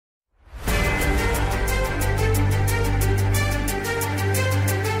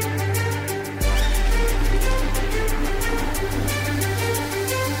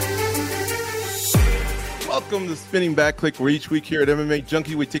to Spinning Back Clique, where each week here at MMA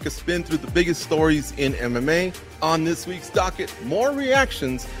Junkie, we take a spin through the biggest stories in MMA. On this week's docket, more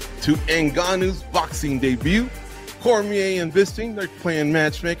reactions to Ngannou's boxing debut. Cormier and Bisping, they're playing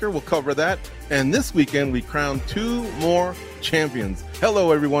matchmaker. We'll cover that. And this weekend, we crown 2 more champions.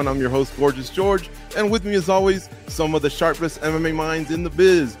 Hello, everyone. I'm your host, Gorgeous George. And with me, as always, some of the sharpest MMA minds in the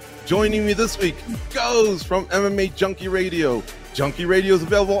biz. Joining me this week goes from MMA Junkie Radio. Junkie Radio is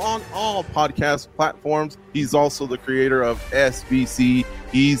available on all podcast platforms. He's also the creator of SBC.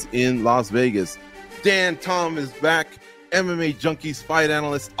 He's in Las Vegas. Dan Tom is back. MMA Junkie's fight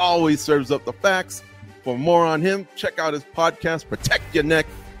analyst, always serves up the facts. For more on him, check out his podcast, Protect Your Neck.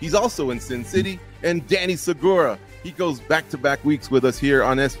 He's also in Sin City. And Danny Segura, he goes back-to-back weeks with us here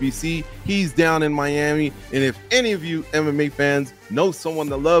on SBC. He's down in Miami. And if any of you MMA fans know someone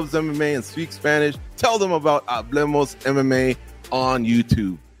that loves MMA and speaks Spanish, tell them about Hablemos MMA on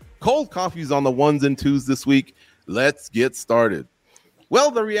YouTube. Cold coffee's on the 1s and 2s this week. Let's get started. Well,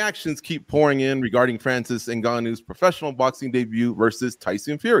 the reactions keep pouring in regarding Francis Ngannou's professional boxing debut versus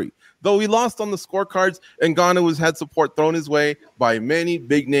Tyson Fury. Though he lost on the scorecards, Ngannou has had support thrown his way by many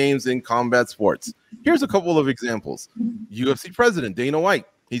big names in combat sports. Here's a couple of examples. UFC president Dana White,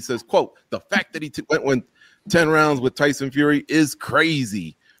 he says, quote, "The fact that he went 10 rounds with Tyson Fury is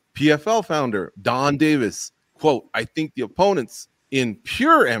crazy." PFL founder Don Davis, quote, "I think the opponents in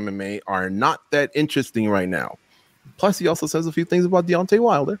pure MMA are not that interesting right now." Plus, he also says a few things about Deontay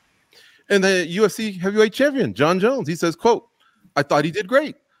Wilder. And the UFC heavyweight champion, John Jones, he says, quote, "I thought he did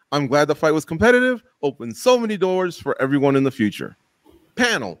great. I'm glad the fight was competitive, opened so many doors for everyone in the future."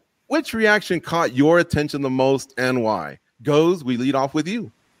 Panel, which reaction caught your attention the most and why? Goes, we lead off with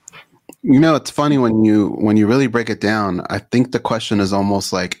you. You know, it's funny when you really break it down. I think the question is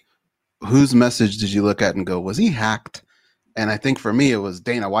almost like, whose message did you look at and go, was he hacked? And I think for me, it was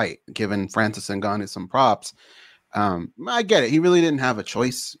Dana White, giving Francis Ngannou some props. I get it. He really didn't have a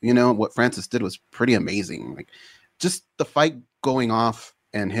choice. You know, what Francis did was pretty amazing. Like, just the fight going off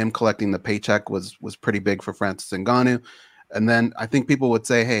and him collecting the paycheck was pretty big for Francis Ngannou. And then I think people would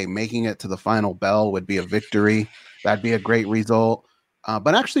say, hey, making it to the final bell would be a victory. That'd be a great result.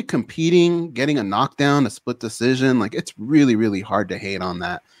 But actually competing, getting a knockdown, a split decision, like, it's really, really hard to hate on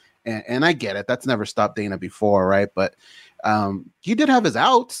that. And I get it. That's never stopped Dana before, right? But he did have his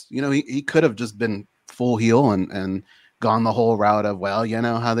outs. You know, he could have just been full heel and gone the whole route of, well, you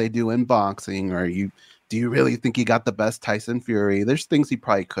know how they do in boxing, or do you really think he got the best Tyson Fury? There's things he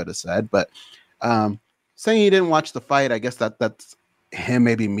probably could have said, but saying he didn't watch the fight, I guess that's him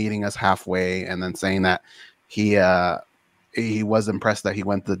maybe meeting us halfway and then saying that he was impressed that he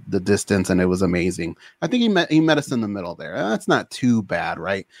went the distance and it was amazing. I think he met us in the middle there. That's not too bad,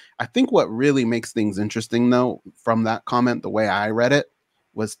 right? I think what really makes things interesting, though, from that comment, the way I read it,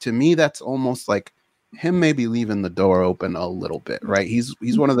 was, to me, that's almost like him maybe leaving the door open a little bit, right? He's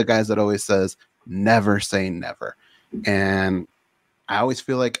one of the guys that always says, never say never. And I always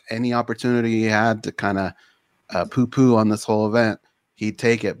feel like any opportunity he had to kind of poo-poo on this whole event, he'd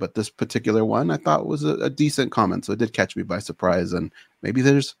take it. But this particular one, I thought was a decent comment. So it did catch me by surprise. And maybe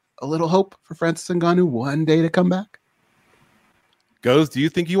there's a little hope for Francis Ngannou one day to come back. Goes, do you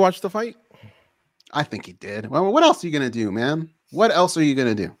think he watched the fight? I think he did. Well, what else are you going to do, man? What else are you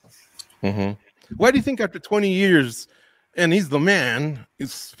going to do? Mm-hmm. Why do you think after 20 years, and he's the man,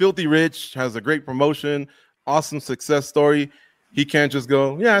 he's filthy rich, has a great promotion, awesome success story, he can't just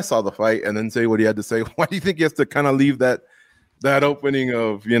go, yeah, I saw the fight, and then say what he had to say? Why do you think he has to kind of leave that opening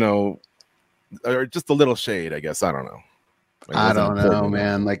of, you know, or just a little shade, I guess? I don't know. Like, I don't know,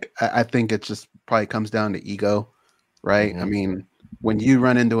 man. Like, I think it just probably comes down to ego, right? Mm-hmm. I mean, when you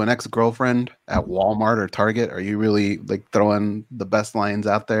run into an ex-girlfriend at Walmart or Target, are you really like throwing the best lines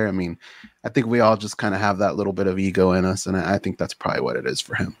out there? I mean, I think we all just kind of have that little bit of ego in us, and I think that's probably what it is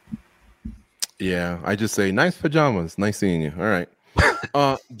for him. Yeah, I just say, nice pajamas. Nice seeing you. All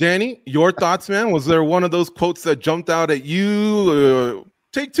right. Danny, your thoughts, man? Was there one of those quotes that jumped out at you?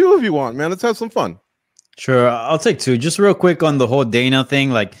 Take 2 if you want, man. Let's have some fun. Sure, I'll take 2. Just real quick on the whole Dana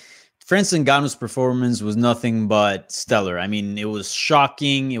thing, like, Francis Ngannou's performance was nothing but stellar. I mean, it was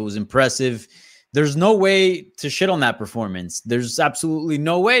shocking. It was impressive. There's no way to shit on that performance. There's absolutely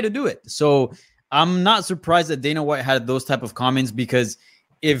no way to do it. So I'm not surprised that Dana White had those type of comments, because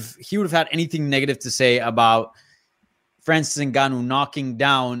if he would have had anything negative to say about Francis Ngannou knocking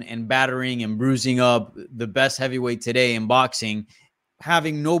down and battering and bruising up the best heavyweight today in boxing,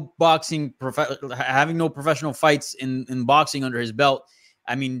 having no professional fights in boxing under his belt,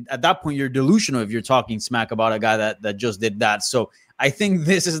 I mean, at that point, you're delusional if you're talking smack about a guy that just did that. So I think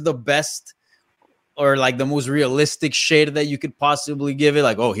this is the best or like the most realistic shade that you could possibly give it.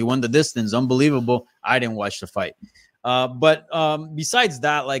 Like, oh, he won the distance. Unbelievable. I didn't watch the fight. But besides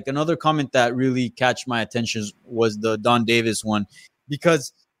that, like another comment that really catch my attention was the Don Davis one,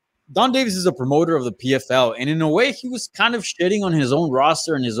 because Don Davis is a promoter of the PFL. And in a way, he was kind of shitting on his own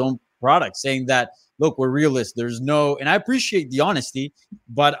roster and his own product, saying that, look, we're realists. There's no, and I appreciate the honesty,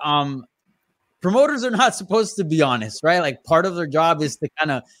 but promoters are not supposed to be honest, right? Like part of their job is to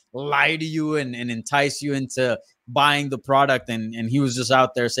kind of lie to you and entice you into buying the product. And he was just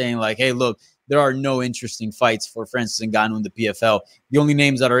out there saying like, hey, look, there are no interesting fights for Francis Ngannou in the PFL. The only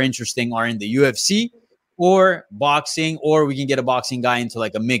names that are interesting are in the UFC or boxing, or we can get a boxing guy into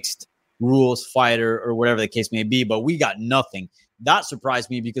like a mixed rules fighter or whatever the case may be. But we got nothing. That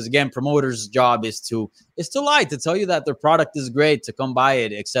surprised me because, again, promoters' job is to lie, to tell you that their product is great, to come buy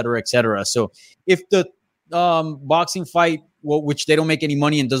it, et cetera, et cetera. So if the boxing fight, which they don't make any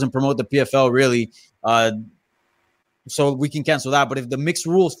money and doesn't promote the PFL really, so we can cancel that. But if the mixed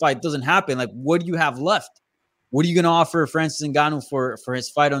rules fight doesn't happen, like what do you have left? What are you going to offer Francis Ngannou for his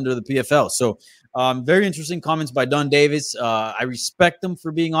fight under the PFL? So very interesting comments by Don Davis. I respect him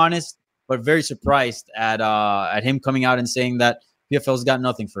for being honest, but very surprised at him coming out and saying that PFL's got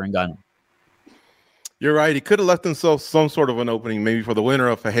nothing for Ngannou. You're right. He could have left himself some sort of an opening, maybe for the winner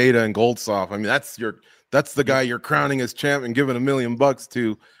of Fajeda and Goldsoft. I mean, that's the guy you're crowning as champ and giving $1 million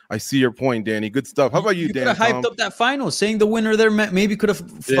to. I see your point, Danny. Good stuff. How about you, Dan? You could have hyped up that final, saying the winner there maybe could have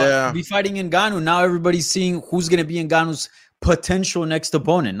be fighting Ngannou. Now everybody's seeing who's going to be Ngannou's potential next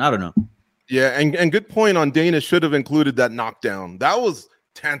opponent. I don't know. Yeah, and good point on Dana. Should have included that knockdown. That was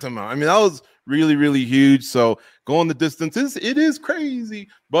tantamount. I mean, that was really, really huge. So going the distances, it is crazy.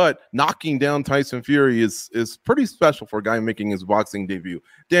 But knocking down Tyson Fury is pretty special for a guy making his boxing debut.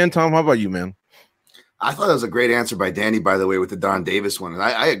 Dan, Tom, how about you, man? I thought that was a great answer by Danny, by the way, with the Don Davis one. And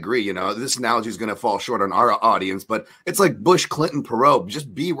I agree, you know, this analogy is going to fall short on our audience, but it's like Bush, Clinton, Perot.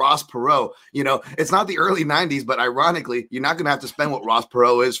 Just be Ross Perot. You know, it's not the early 90s, but ironically, you're not going to have to spend what Ross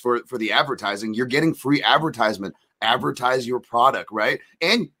Perot is for the advertising. You're getting free advertisement. Advertise your product, right?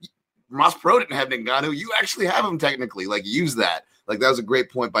 And Ross Perot didn't have Ngannou. You actually have him technically. Like, use that. Like, that was a great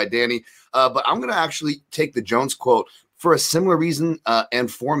point by Danny. But I'm going to actually take the Jones quote for a similar reason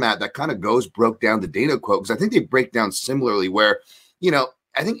and format that kind of broke down the Dana quote, because I think they break down similarly where, you know,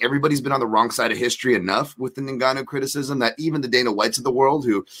 I think everybody's been on the wrong side of history enough with the Ngannou criticism that even the Dana Whites of the world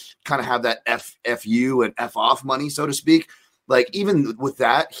who kind of have that FU and F off money, so to speak, like even with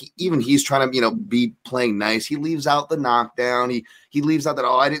that, he's trying to, you know, be playing nice. He leaves out the knockdown. He leaves out that,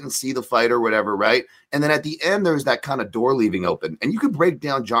 oh, I didn't see the fight or whatever, right? And then at the end, there's that kind of door leaving open. And you could break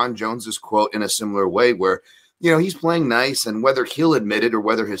down John Jones's quote in a similar way where, you know, he's playing nice, and whether he'll admit it or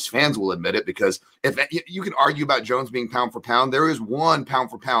whether his fans will admit it, because if you can argue about Jones being pound for pound, there is one pound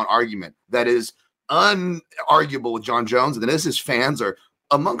for pound argument that is unarguable with John Jones, and that is his fans are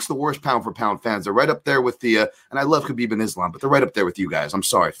amongst the worst pound for pound fans. They're right up there with the, and I love Khabib and Islam, but they're right up there with you guys. I'm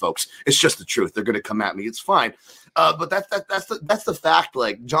sorry, folks. It's just the truth. They're going to come at me. It's fine. But that's the fact.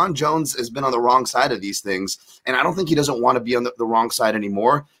 Like, John Jones has been on the wrong side of these things, and I don't think he doesn't want to be on the wrong side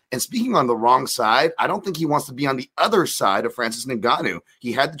anymore. And speaking on the wrong side, I don't think he wants to be on the other side of Francis Ngannou.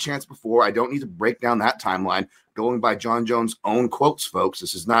 He had the chance before. I don't need to break down that timeline. Going by John Jones' own quotes, folks.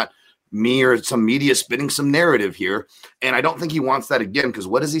 This is not me or some media spinning some narrative here. And I don't think he wants that again, because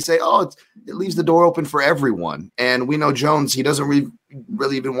what does he say? Oh, it leaves the door open for everyone. And we know Jones, he doesn't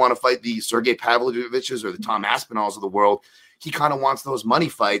really even want to fight the Sergey Pavloviches or the Tom Aspinalls of the world. He kind of wants those money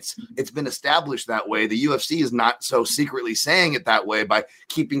fights. It's been established that way. The UFC is not so secretly saying it that way by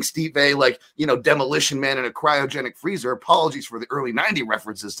keeping Steve A like, you know, Demolition Man in a cryogenic freezer. Apologies for the early 90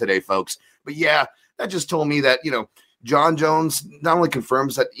 references today, folks. But yeah, that just told me that, you know, John Jones not only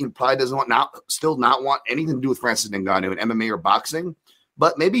confirms that he probably doesn't not want anything to do with Francis Ngannou in MMA or boxing,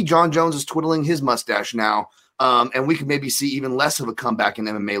 but maybe John Jones is twiddling his mustache now, and we could maybe see even less of a comeback in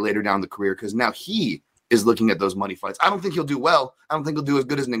MMA later down the career, because now he is looking at those money fights. I don't think he'll do well. I don't think he'll do as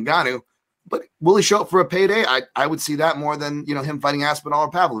good as Ngannou, but will he show up for a payday? I would see that more than, you know, him fighting Aspinall or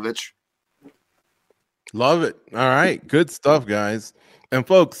Pavlovich. Love it. All right. Good stuff, guys. And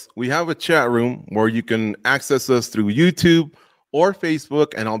folks, we have a chat room where you can access us through YouTube or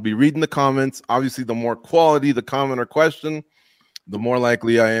Facebook, and I'll be reading the comments. Obviously, the more quality the comment or question, the more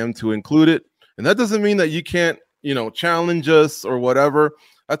likely I am to include it. And that doesn't mean that you can't, you know, challenge us or whatever.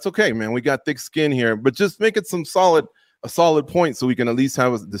 That's okay, man. We got thick skin here, but just make it a solid point so we can at least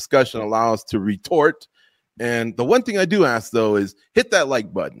have a discussion, allow us to retort. And the one thing I do ask, though, is hit that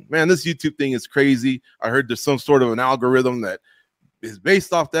like button. Man, this YouTube thing is crazy. I heard there's some sort of an algorithm that is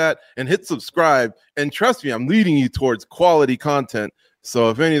based off that, and hit subscribe. And trust me, I'm leading you towards quality content.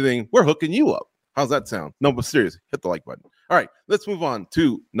 So if anything, we're hooking you up. How's that sound? No, but seriously, hit the like button. All right, let's move on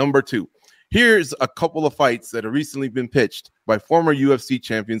to number 2. Here's a couple of fights that have recently been pitched by former UFC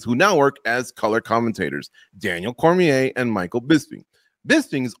champions who now work as color commentators, Daniel Cormier and Michael Bisping.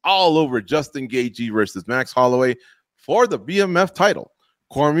 Bisping is all over Justin Gaethje versus Max Holloway for the BMF title.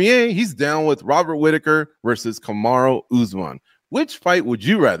 Cormier, he's down with Robert Whittaker versus Kamaru Usman. Which fight would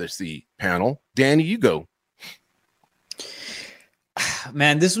you rather see, panel? Danny, you go.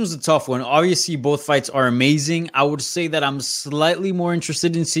 Man, this was a tough one. Obviously, both fights are amazing. I would say that I'm slightly more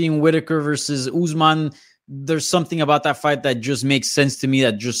interested in seeing Whittaker versus Usman. There's something about that fight that just makes sense to me,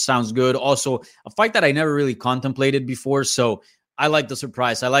 that just sounds good. Also, a fight that I never really contemplated before, so I like the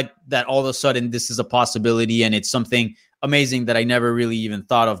surprise. I like that all of a sudden this is a possibility, and it's something amazing that I never really even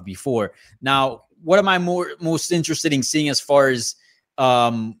thought of before. Now, what am I most interested in seeing as far as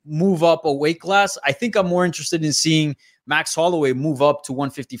move up a weight class? I think I'm more interested in seeing Max Holloway move up to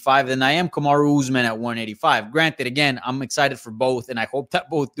 155 than I am Kamaru Usman at 185. Granted, again, I'm excited for both, and I hope that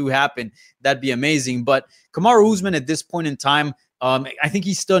both do happen. That'd be amazing. But Kamaru Usman at this point in time, I think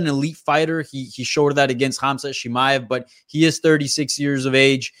he's still an elite fighter. He showed that against Khamzat Chimaev, but he is 36 years of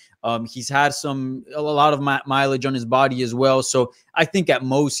age. He's had a lot of mileage on his body as well. So I think at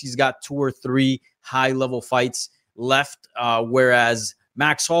most he's got 2 or 3 high-level fights left, whereas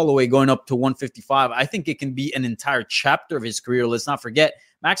Max Holloway going up to 155, I think it can be an entire chapter of his career. Let's not forget,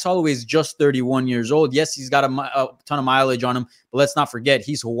 Max Holloway is just 31 years old. Yes, he's got a ton of mileage on him, but let's not forget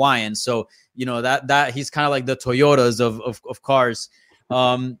he's Hawaiian. So, you know, that he's kind of like the Toyotas of cars.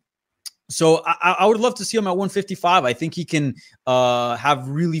 So I would love to see him at 155. I think he can have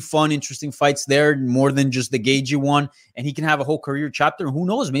really fun, interesting fights there, more than just the Gaethje one, and he can have a whole career chapter. Who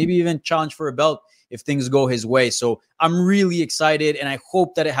knows? Maybe even challenge for a belt if things go his way. So I'm really excited, and I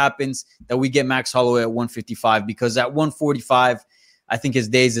hope that it happens, that we get Max Holloway at 155, because at 145, I think his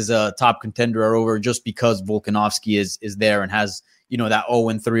days as a top contender are over, just because Volkanovski is there and has, you know, that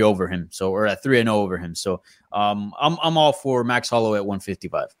 0-3 over him. So, or at 3-0 over him. So I'm all for Max Holloway at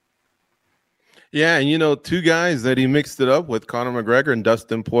 155. Yeah, and you know, 2 guys that he mixed it up with, Conor McGregor and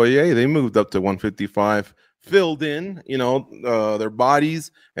Dustin Poirier, they moved up to 155, filled in, you know, their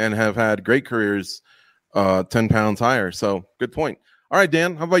bodies, and have had great careers 10 pounds higher. So good point. All right,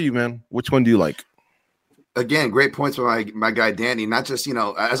 Dan, how about you, man? Which one do you like? Again, great points by my guy Danny. Not just, you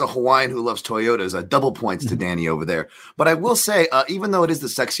know, as a Hawaiian who loves Toyotas, double points to Danny over there. But I will say, even though it is the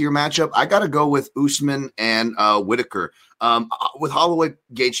sexier matchup, I got to go with Usman and Whittaker. With Holloway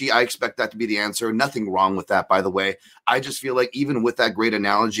Gaethje, I expect that to be the answer. Nothing wrong with that, by the way. I just feel like even with that great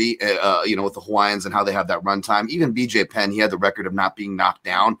analogy, you know, with the Hawaiians and how they have that runtime, even BJ Penn, he had the record of not being knocked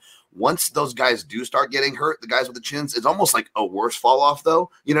down. Once those guys do start getting hurt, the guys with the chins, it's almost like a worse fall off, though.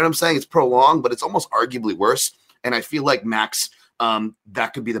 You know what I'm saying? It's prolonged, but it's almost arguably worse. And I feel like Max,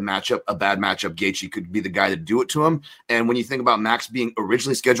 that could be the matchup, a bad matchup. Gaethje could be the guy to do it to him. And when you think about Max being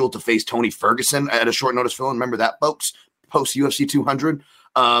originally scheduled to face Tony Ferguson at a short notice fill-in, remember that, folks? Post UFC 200,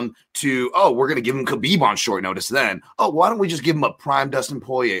 we're going to give him Khabib on short notice then. Oh, why don't we just give him a prime Dustin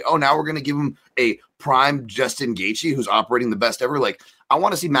Poirier? Oh, now we're going to give him a prime Justin Gaethje, who's operating the best ever. Like, I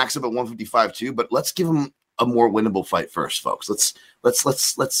want to see Max up at 155 too, but let's give him a more winnable fight first, folks. Let's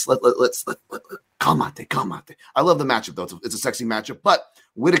calm out. I love the matchup though. It's a sexy matchup, but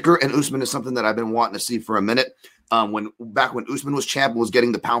Whittaker and Usman is something that I've been wanting to see for a minute. When Usman was champ and was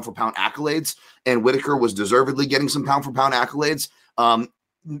getting the pound for pound accolades, and Whittaker was deservedly getting some pound for pound accolades.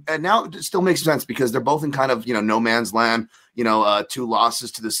 And now it still makes sense because they're both in kind of, you know, no man's land, you know, 2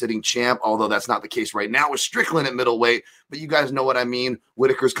 losses to the sitting champ, although that's not the case right now with Strickland at middleweight. But you guys know what I mean.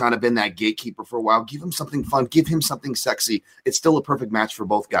 Whittaker's kind of been that gatekeeper for a while. Give him something fun. Give him something sexy. It's still a perfect match for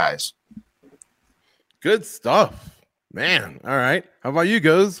both guys. Good stuff, man. All right. How about you,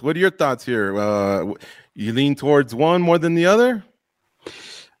 Goes? What are your thoughts here? You lean towards one more than the other?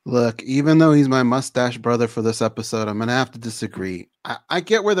 Look, even though he's my mustache brother for this episode, I'm going to have to disagree. I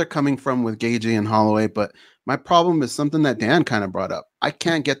get where they're coming from with Gaethje and Holloway, but my problem is something that Dan kind of brought up. I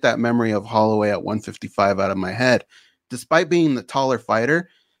can't get that memory of Holloway at 155 out of my head. Despite being the taller fighter,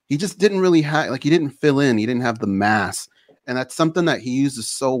 he just didn't really have, like, he didn't fill in. He didn't have the mass. And that's something that he uses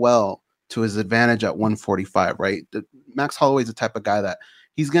so well to his advantage at 145, right? Max Holloway's the type of guy that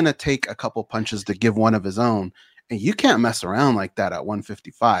he's going to take a couple punches to give one of his own. And you can't mess around like that at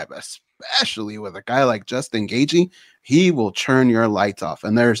 155, especially with a guy like Justin Gaethje. He will churn your lights off.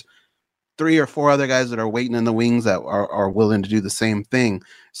 And there's 3 or 4 other guys that are waiting in the wings that are willing to do the same thing.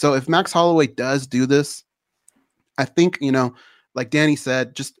 So if Max Holloway does do this, I think, you know, like Danny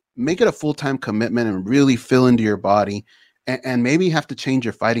said, just make it a full-time commitment and really fill into your body, and maybe have to change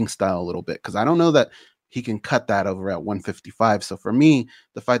your fighting style a little bit. Because I don't know that he can cut that over at 155. So for me,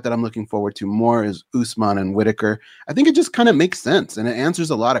 the fight that I'm looking forward to more is Usman and Whitaker. I think it just kind of makes sense, and it answers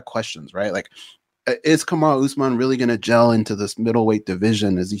a lot of questions, right? Like, is Kamaru Usman really going to gel into this middleweight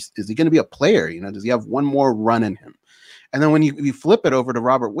division? Is he going to be a player? You know, does he have one more run in him? And then when you flip it over to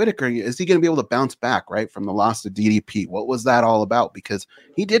Robert Whitaker, is he going to be able to bounce back, right, from the loss to DDP? What was that all about? Because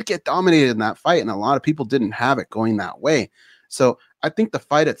he did get dominated in that fight, and a lot of people didn't have it going that way. So I think the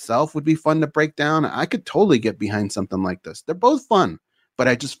fight itself would be fun to break down. I could totally get behind something like this. They're both fun, but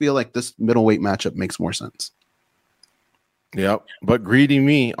I just feel like this middleweight matchup makes more sense. Yep, but greedy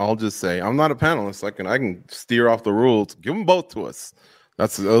me, I'll just say I'm not a panelist. I can steer off the rules. Give them both to us.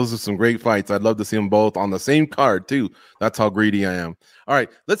 Those are some great fights. I'd love to see them both on the same card too. That's how greedy I am. All right,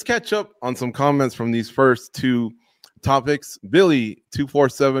 let's catch up on some comments from these first two topics. Billy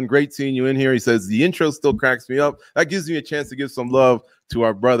 247, great seeing you in here. He says the intro still cracks me up. That gives me a chance to give some love to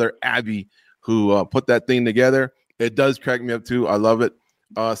our brother Abby, who put that thing together. It does crack me up too. I love it.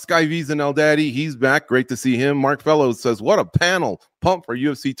 Sky V's and El Daddy, he's back. Great to see him. Mark Fellows says, what a panel. Pump for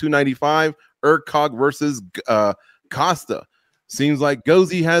UFC 295. Urkog versus Costa. Seems like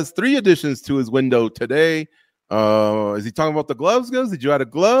Gozy has 3 additions to his window today. Is he talking about the gloves, Goz? Did you add a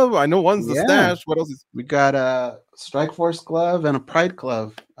glove? I know one's the stash. What else? We got a Strike Force glove and a Pride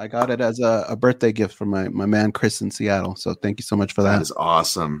glove. I got it as a birthday gift from my man Chris in Seattle. So thank you so much for that. That is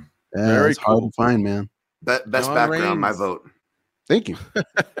awesome. Yeah, very cool. Hard to find, man. Best John background, Raines. My vote. Thank you.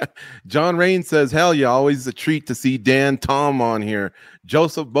 John Rain says, hell yeah, always a treat to see Dan Tom on here.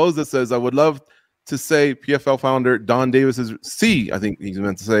 Joseph Boza says, I would love to say PFL founder Don Davis's I think he's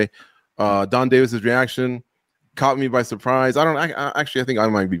meant to say Don Davis's reaction caught me by surprise. I think I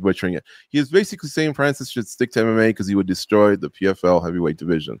might be butchering it. He is basically saying Francis should stick to MMA because he would destroy the PFL heavyweight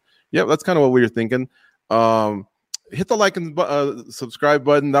division. Yep, that's kind of what we were thinking. Hit the like and subscribe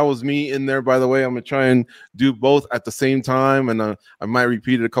button. That was me in there, by the way. I'm gonna try and do both at the same time, and I might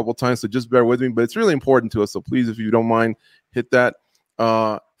repeat it a couple times, so just bear with me. But it's really important to us, so please, if you don't mind, hit that.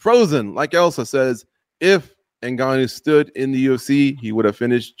 Frozen, like Elsa says, if Ngannou stood in the UFC, he would have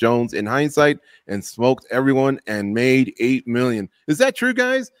finished Jones in hindsight and smoked everyone and made $8 million. Is that true,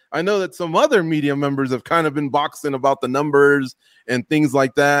 guys? I know that some other media members have kind of been boxing about the numbers and things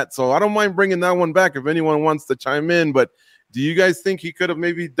like that, so I don't mind bringing that one back if anyone wants to chime in. But do you guys think he could have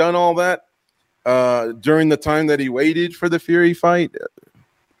maybe done all that during the time that he waited for the Fury fight?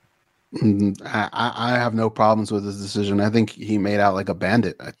 I have no problems with his decision. I think he made out like a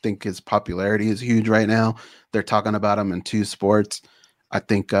bandit. I think his popularity is huge right now. They're talking about him in 2 sports. I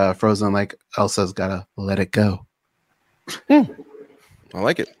think Frozen, like Elsa's, got to let it go. I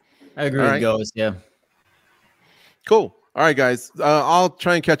like it. I agree with Ghost, yeah. Cool. All right, guys. I'll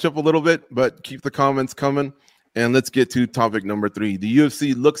try and catch up a little bit, but keep the comments coming. And let's get to topic number 3. The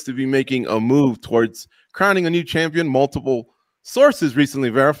UFC looks to be making a move towards crowning a new champion. Multiple sources recently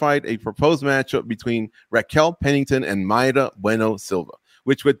verified a proposed matchup between Raquel Pennington and Mayra Bueno Silva,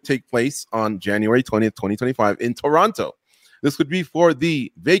 which would take place on January 20th, 2025 in Toronto. This would be for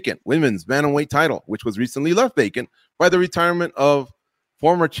the vacant women's bantamweight title, which was recently left vacant by the retirement of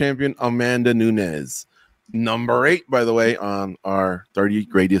former champion Amanda Nunes. Number 8, by the way, on our 30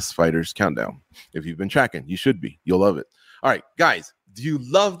 greatest fighters countdown. If you've been tracking, you should be. You'll love it. All right, guys, do you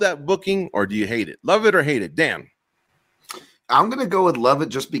love that booking or do you hate it? Love it or hate it? Dan? I'm going to go with love it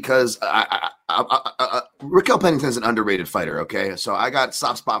just because Raquel Pennington is an underrated fighter, okay? So I got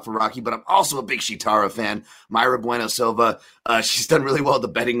soft spot for Rocky, but I'm also a big Shitara fan. Mayra Bueno Silva, she's done really well at the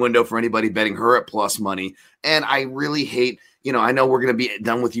betting window for anybody betting her at plus money. And I really hate, I know we're going to be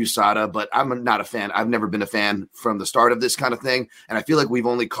done with USADA, but I'm not a fan. I've never been a fan from the start of this kind of thing. And I feel like we've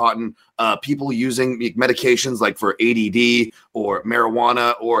only caught people using medications like for ADD or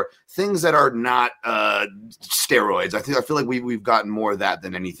marijuana or things that are not steroids. I feel like we've gotten more of that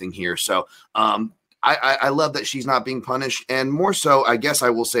than anything here. So I love that she's not being punished. And more so, I guess I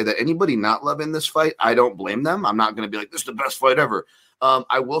will say that anybody not loving this fight, I don't blame them. I'm not going to be like, this is the best fight ever.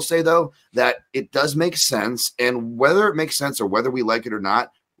 I will say, though, that it does make sense. And whether it makes sense or whether we like it or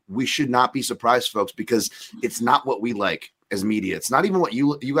not, we should not be surprised, folks, because it's not what we like as media. It's not even what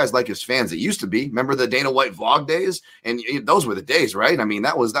you guys like as fans. It used to be. Remember the Dana White vlog days? And those were the days, right? I mean,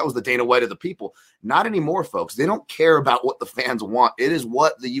 that was the Dana White of the people. Not anymore, folks. They don't care about what the fans want. It is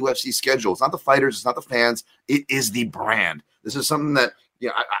what the UFC schedule. It's not the fighters. It's not the fans. It is the brand. This is something that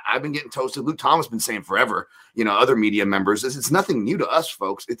I've been getting toasted. Luke Thomas been saying forever. Other media members. It's nothing new to us,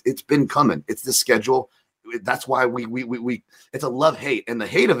 folks. It's been coming. It's the schedule. That's why we it's a love-hate. And the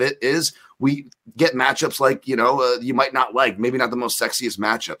hate of it is we get matchups like, you might not like, maybe not the most sexiest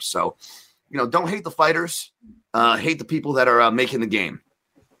matchups. So, don't hate the fighters, hate the people that are making the game.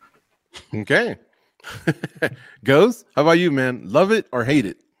 Okay. Goes, how about you, man? Love it or hate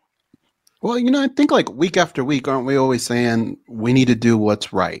it? Well, I think like week after week, aren't we always saying we need to do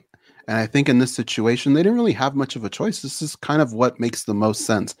what's right? And I think in this situation, they didn't really have much of a choice. This is kind of what makes the most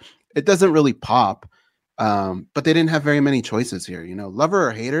sense. It doesn't really pop, but they didn't have very many choices here. Lover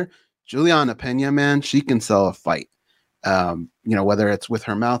or hater, Juliana Pena, man, she can sell a fight. Whether it's with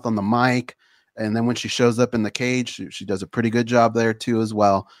her mouth on the mic, and then when she shows up in the cage, she does a pretty good job there too as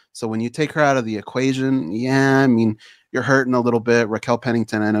well. So when you take her out of the equation, yeah, I mean, you're hurting a little bit. Raquel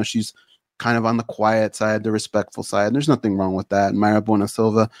Pennington, I know she's kind of on the quiet side, the respectful side. There's nothing wrong with that. And Mayra Bueno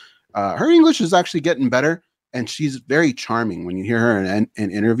Silva, her English is actually getting better, and she's very charming when you hear her in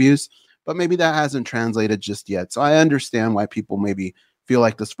interviews, but maybe that hasn't translated just yet. So I understand why people maybe feel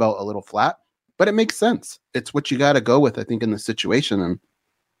like this felt a little flat, but it makes sense. It's what you got to go with, I think, in the situation. And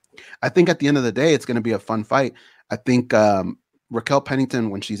I think at the end of the day, it's going to be a fun fight. I think Raquel Pennington,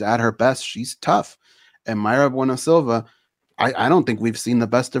 when she's at her best, she's tough. And Mayra Bueno Silva, I don't think we've seen the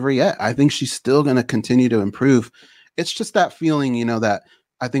best of her yet. I think she's still going to continue to improve. It's just that feeling, that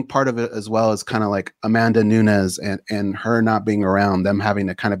I think part of it as well is kind of like Amanda Nunes and her not being around, them having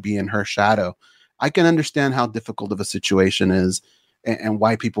to kind of be in her shadow. I can understand how difficult of a situation is and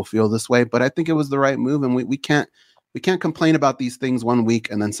why people feel this way, but I think it was the right move, and we can't complain about these things one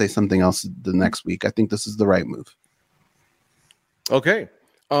week and then say something else the next week. I think this is the right move. Okay.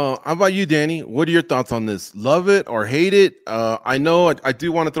 How about you, Danny? What are your thoughts on this? Love it or hate it? I know I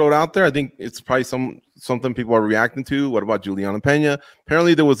do want to throw it out there. I think it's probably something people are reacting to. What about Juliana Pena?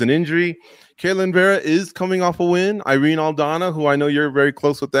 Apparently there was an injury. Caitlin Vera is coming off a win. Irene Aldana, who I know you're very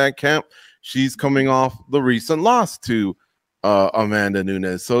close with that camp, she's coming off the recent loss to Amanda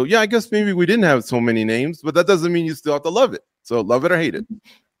Nunes. So yeah, I guess maybe we didn't have so many names, but that doesn't mean you still have to love it. So love it or hate it.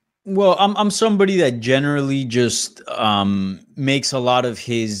 Well, I'm somebody that generally just makes a lot of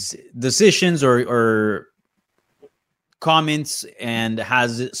his decisions or comments and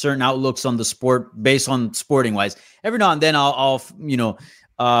has certain outlooks on the sport based on sporting wise. Every now and then I'll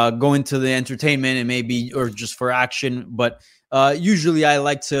go into the entertainment and maybe or just for action, but usually I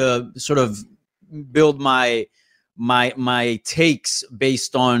like to sort of build my takes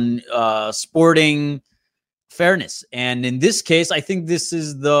based on sporting fairness. And in this case, I think this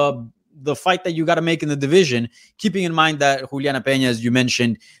is the fight that you got to make in the division, keeping in mind that Juliana Pena, as you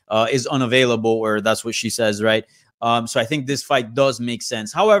mentioned, is unavailable, or that's what she says, right? So I think this fight does make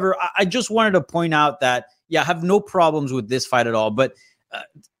sense. However, I just wanted to point out that, yeah, I have no problems with this fight at all. But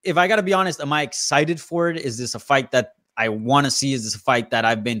if I got to be honest, am I excited for it? Is this a fight that I want to see? Is this a fight that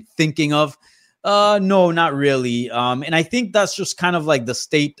I've been thinking of? No, not really. And I think that's just kind of like the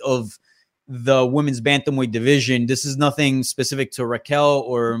state of the women's bantamweight division. This is nothing specific to Raquel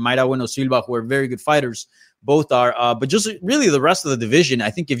or Mayra Bueno Silva, who are very good fighters. Both are, but just really the rest of the division. I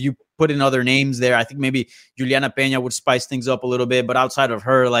think if you put in other names there, I think maybe Juliana Pena would spice things up a little bit. But outside of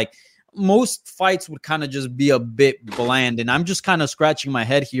her, like most fights would kind of just be a bit bland. And I'm just kind of scratching my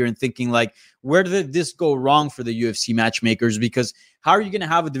head here and thinking like, where did this go wrong for the UFC matchmakers? Because how are you going to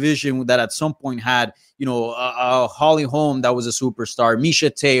have a division that at some point had, Holly Holm that was a superstar,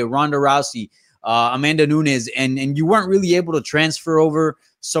 Miesha Tate, Ronda Rousey, Amanda Nunes, and you weren't really able to transfer over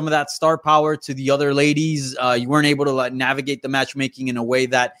some of that star power to the other ladies. You weren't able to navigate the matchmaking in a way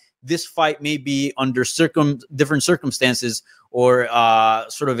that this fight may be under different circumstances or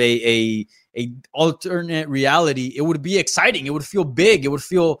sort of a alternate reality. It would be exciting. It would feel big. It would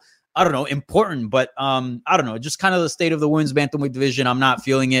feel, I don't know, important, but I don't know, just kind of the state of the women's bantamweight division. I'm not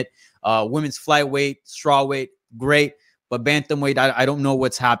feeling it. Women's flyweight, strawweight, great, but bantamweight, I don't know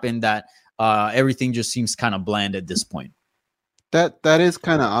what's happened that everything just seems kind of bland at this point. That is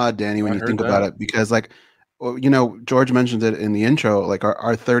kind of odd, Danny, when you think about it, because George mentioned it in the intro, like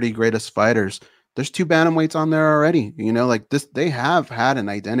our 30 greatest fighters, there's 2 bantamweights on there already, they have had an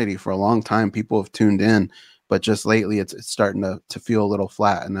identity for a long time. People have tuned in, but just lately it's starting to feel a little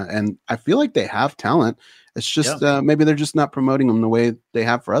flat. And I feel like they have talent. It's just maybe they're just not promoting them the way they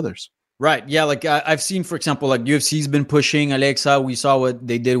have for others. Right. Yeah. Like I've seen, for example, like UFC's been pushing Alexa. We saw what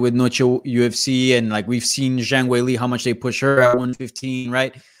they did with Noche UFC. And like we've seen Zhang Weili, how much they push her at 115.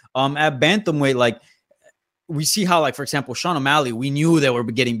 Right. At bantamweight, like we see how, like, for example, Sean O'Malley, we knew they were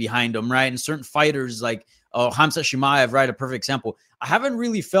getting behind him. Right. And certain fighters like Hamza Shimaev, right. A perfect example. I haven't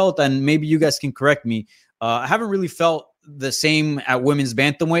really felt, and maybe you guys can correct me, I haven't really felt the same at women's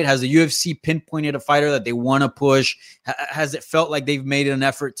bantamweight. Has the UFC pinpointed a fighter that they want to push? Has it felt like they've made an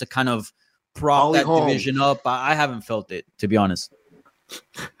effort to kind of prop Holly that Holm. Division up? I haven't felt it, to be honest.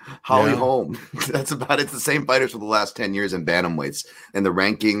 Holly Holm. That's about it. It's the same fighters for the last 10 years in bantamweights and the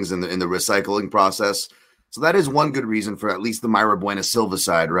rankings and the recycling process. So that is one good reason for at least the Mayra Bueno Silva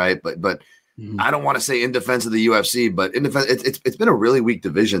side, right? But I don't want to say in defense of the UFC, but in defense, it's been a really weak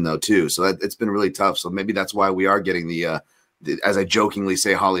division though too. So it's been really tough. So maybe that's why we are getting the as I jokingly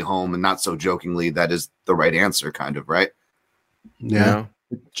say, Holly Holm, and not so jokingly, that is the right answer, kind of, right? Yeah.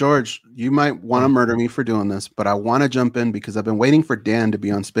 George, you might want to murder me for doing this, but I want to jump in because I've been waiting for Dan to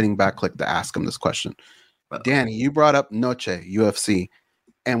be on Spinning Back Clique to ask him this question. Danny, you brought up Noche, UFC.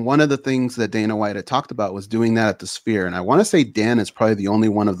 And one of the things that Dana White had talked about was doing that at the Sphere. And I want to say Dan is probably the only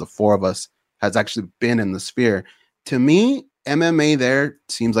one of the four of us has actually been in the Sphere. To me, MMA there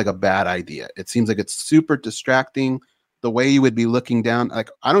seems like a bad idea. It seems like it's super distracting. The way you would be looking down, like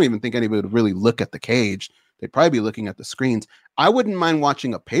I don't even think anybody would really look at the cage. They'd probably be looking at the screens. I wouldn't mind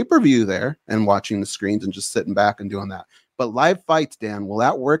watching a pay-per-view there and watching the screens and just sitting back and doing that. But live fights, Dan, will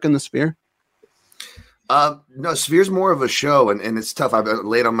that work in the Sphere? No, Sphere's more of a show, and it's tough. I've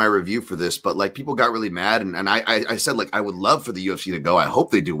laid on my review for this, but like people got really mad, and I said like I would love for the UFC to go. I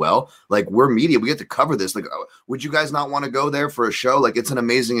hope they do well. Like we're media, we get to cover this. Like, would you guys not want to go there for a show? Like it's an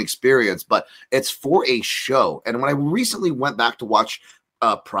amazing experience, but it's for a show. And when I recently went back to watch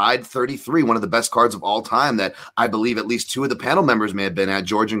Pride 33, one of the best cards of all time, that I believe at least two of the panel members may have been at,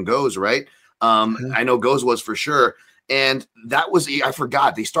 George and Goes, right? I know Goes was for sure. And that was, I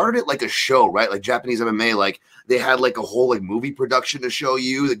forgot, they started it like a show, right? Like Japanese MMA, like they had like a whole like movie production to show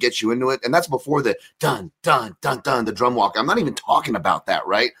you that gets you into it. And that's before the dun, dun, dun, dun, the drum walk. I'm not even talking about that,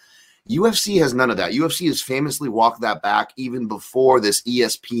 right? UFC has none of that. UFC has famously walked that back even before this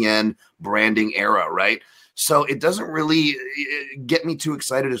ESPN branding era, right? So it doesn't really get me too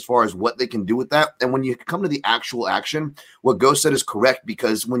excited as far as what they can do with that. And when you come to the actual action, what Ghost said is correct,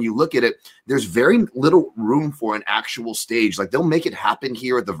 because when you look at it, there's very little room for an actual stage. Like they'll make it happen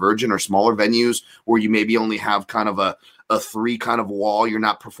here at the Virgin or smaller venues where you maybe only have kind of a 3 kind of wall. You're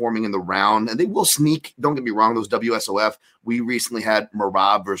not performing in the round, and they will sneak. Don't get me wrong. Those WSOF, we recently had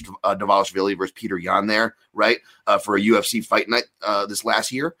Marab versus Davalishvili versus Peter Yan there, right? For a UFC fight night this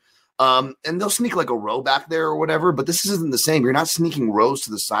last year. And they'll sneak like a row back there or whatever, but this isn't the same. You're not sneaking rows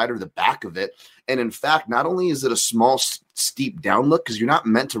to the side or the back of it. And in fact, not only is it a small, steep down look, because you're not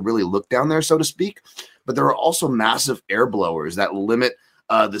meant to really look down there, so to speak, but there are also massive air blowers that limit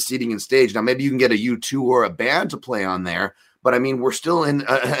the seating and stage. Now, maybe you can get a U2 or a band to play on there, but I mean, we're still in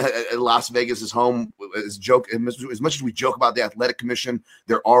Las Vegas' home. As much as we joke about the athletic commission,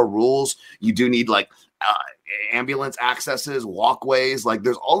 there are rules. You do need like ambulance accesses, walkways. Like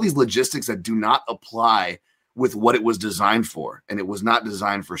there's all these logistics that do not apply with what it was designed for. And it was not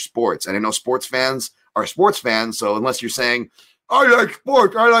designed for sports. And I know sports fans are sports fans. So unless you're saying, I like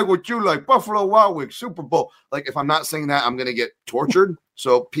sports, I like what you like, Buffalo Wild Wings, Super Bowl. Like if I'm not saying that, I'm going to get tortured.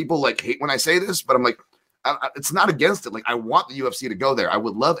 So people like hate when I say this, but I'm like, it's not against it. Like I want the UFC to go there. I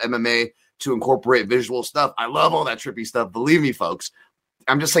would love MMA to incorporate visual stuff. I love all that trippy stuff. Believe me, folks.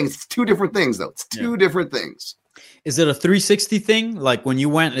 I'm just saying it's two different things, though. It's two different things. Is it a 360 thing? Like when you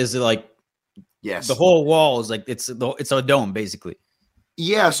went, is it like yes, the whole wall is like it's a dome basically?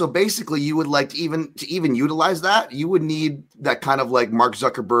 Yeah. So basically, you would like to even utilize that, you would need that kind of like Mark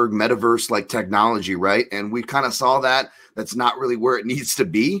Zuckerberg metaverse like technology, right? And we kind of saw that. That's not really where it needs to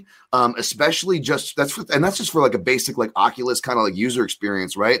be, especially just that's just for like a basic like Oculus kind of like user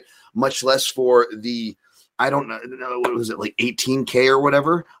experience, right? Much less for the I don't know, what was it, like 18K or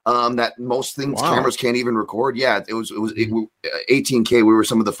whatever, that most things cameras can't even record. Yeah, it was 18K. We were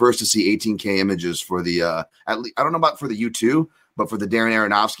some of the first to see 18K images for the, at least, I don't know about for the U2, but for the Darren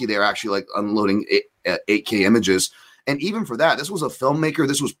Aronofsky, they're actually like unloading 8K images. And even for that, this was a filmmaker.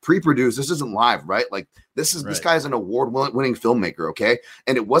 This was pre-produced. This isn't live, right? Like this guy is an award-winning filmmaker, okay?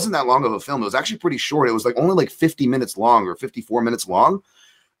 And it wasn't that long of a film. It was actually pretty short. It was like only like 50 minutes long or 54 minutes long.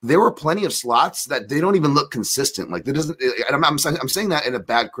 There were plenty of slots that they don't even look consistent. Like there doesn't. I'm saying that in a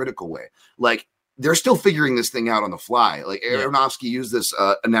bad critical way. Like they're still figuring this thing out on the fly. Like Aronofsky used this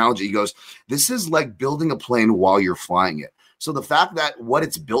analogy. He goes, "This is like building a plane while you're flying it." So the fact that what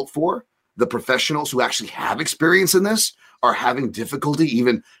it's built for, the professionals who actually have experience in this are having difficulty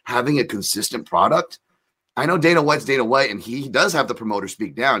even having a consistent product. I know Dana White's Dana White, and he does have the promoter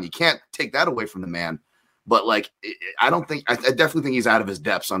speak down. You can't take that away from the man. But like, I definitely think he's out of his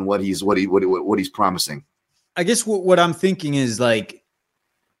depths on what he's promising. I guess what I'm thinking is like,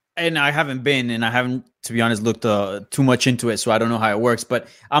 and I haven't, to be honest, looked too much into it, so I don't know how it works. But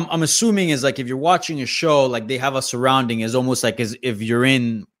I'm assuming is like if you're watching a show, like they have a surrounding is almost like as if you're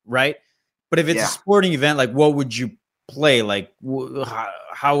in, right? But if it's a sporting event, like what would you play? Like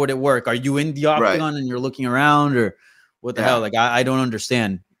how would it work? Are you in the octagon and you're looking around, or what the hell? Like I don't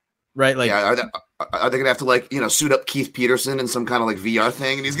understand. Right? Like, are they gonna have to like suit up Keith Peterson in some kind of like VR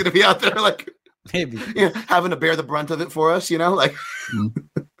thing, and he's gonna be out there like maybe having to bear the brunt of it for us, like.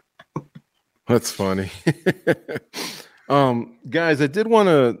 That's funny. Guys, I did want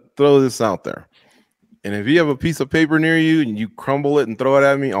to throw this out there. And if you have a piece of paper near you and you crumble it and throw it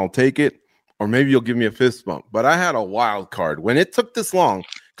at me, I'll take it. Or maybe you'll give me a fist bump. But I had a wild card when it took this long.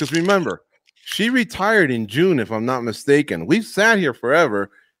 Because remember, she retired in June, if I'm not mistaken. We've sat here forever,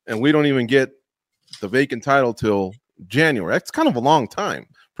 and we don't even get the vacant title till January. That's kind of a long time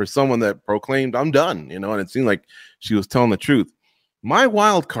for someone that proclaimed, I'm done, and it seemed like she was telling the truth. My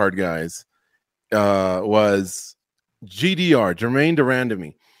wild card, guys, was GDR, Jermaine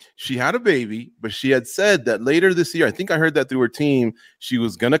Durandamy. She had a baby, but she had said that later this year, I think I heard that through her team, she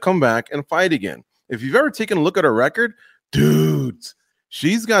was going to come back and fight again. If you've ever taken a look at her record, dudes,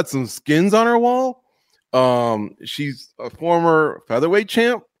 she's got some skins on her wall. She's a former featherweight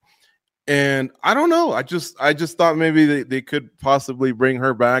champ. And I don't know. I just thought maybe they could possibly bring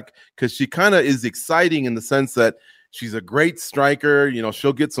her back because she kind of is exciting in the sense that she's a great striker.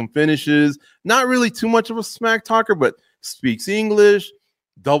 She'll get some finishes. Not really too much of a smack talker, but speaks English.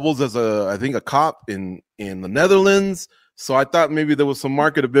 Doubles as I think a cop in the Netherlands. So I thought maybe there was some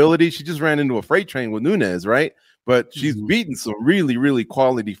marketability. She just ran into a freight train with Nunes, right? But she's beaten some really, really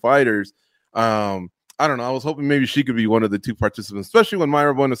quality fighters. I don't know. I was hoping maybe she could be one of the two participants, especially when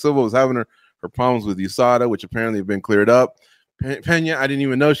Mayra Bueno Silva was having her problems with USADA, which apparently have been cleared up. Pena, I didn't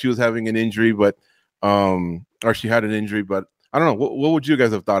even know she was having an injury, but or she had an injury. But I don't know. What would you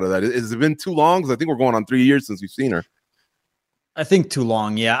guys have thought of that? Has it been too long? Because I think we're going on 3 years since we've seen her. I think too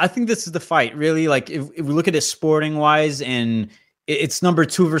long. Yeah. I think this is the fight, really. Like, if we look at it sporting wise, and it's number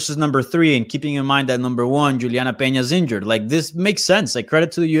 2 versus number 3, and keeping in mind that number 1, Juliana Peña's injured, like, this makes sense. Like,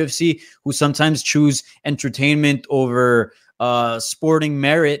 credit to the UFC, who sometimes choose entertainment over sporting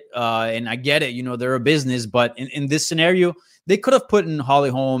merit. And I get it, they're a business, but in this scenario, they could have put in Holly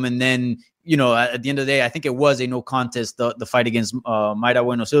Holm, and then, at the end of the day, I think it was a no contest, the fight against Mayra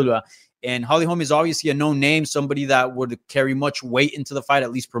Bueno Silva. And Holly Holm is obviously a known name, somebody that would carry much weight into the fight,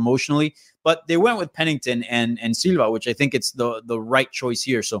 at least promotionally. But they went with Pennington and Silva, which I think it's the right choice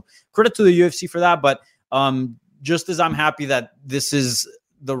here. So credit to the UFC for that. But just as I'm happy that this is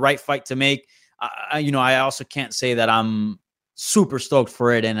the right fight to make, I also can't say that I'm super stoked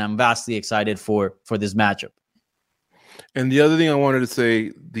for it, and I'm vastly excited for this matchup. And the other thing I wanted to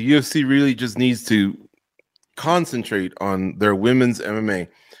say, the UFC really just needs to concentrate on their women's MMA.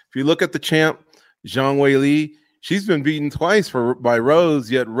 If you look at the champ, Zhang Weili, she's been beaten twice by Rose,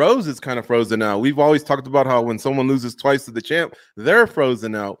 yet Rose is kind of frozen out. We've always talked about how when someone loses twice to the champ, they're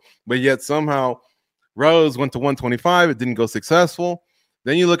frozen out. But yet somehow Rose went to 125. It didn't go successful.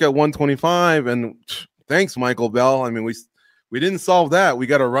 Then you look at 125, and thanks, Michael Bell. I mean, we didn't solve that. We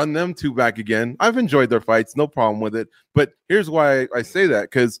got to run them two back again. I've enjoyed their fights. No problem with it. But here's why I say that,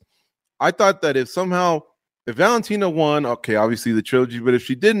 because I thought that if Valentina won, okay, obviously the trilogy, but if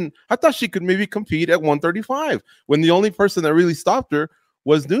she didn't, I thought she could maybe compete at 135 when the only person that really stopped her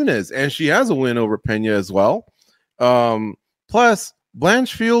was Nunes, and she has a win over Pena as well. Plus,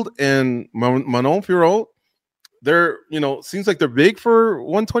 Blanchfield and Manon Fiorot, they're, seems like they're big for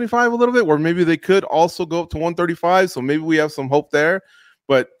 125 a little bit, or maybe they could also go up to 135, so maybe we have some hope there.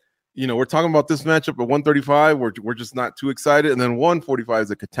 But, we're talking about this matchup at 135, we're just not too excited, and then 145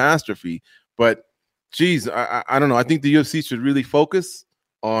 is a catastrophe. But geez, I don't know. I think the UFC should really focus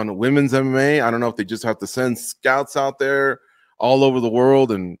on women's MMA. I don't know if they just have to send scouts out there all over the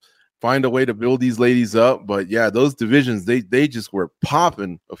world and find a way to build these ladies up. But yeah, those divisions, they just were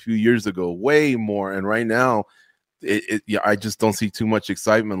popping a few years ago, way more. And right now, I just don't see too much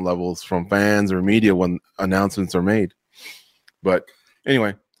excitement levels from fans or media when announcements are made. But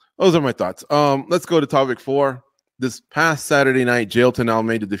anyway, those are my thoughts. Let's go to topic 4. This past Saturday night, Jailton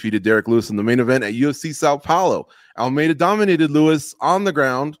Almeida defeated Derek Lewis in the main event at UFC Sao Paulo. Almeida dominated Lewis on the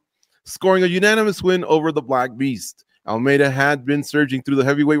ground, scoring a unanimous win over the Black Beast. Almeida had been surging through the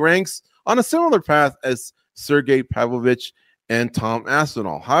heavyweight ranks on a similar path as Sergey Pavlovich and Tom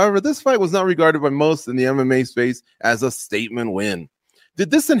Aspinall. However, this fight was not regarded by most in the MMA space as a statement win.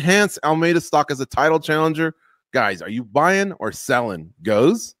 Did this enhance Almeida's stock as a title challenger? Guys, are you buying or selling?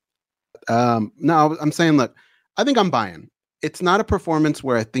 Goes? No, I'm saying, look, I think I'm buying. It's not a performance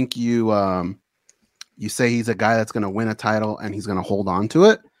where I think you say he's a guy that's going to win a title and he's going to hold on to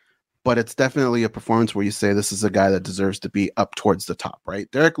it, but it's definitely a performance where you say this is a guy that deserves to be up towards the top, right?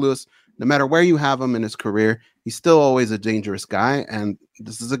 Derek Lewis, no matter where you have him in his career, he's still always a dangerous guy, and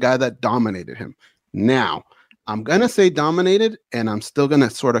this is a guy that dominated him. Now, I'm going to say dominated, and I'm still going to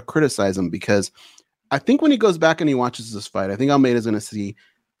sort of criticize him because I think when he goes back and he watches this fight, I think Almeida's going to see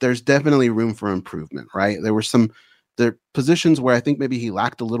there's definitely room for improvement, right? There are positions where I think maybe he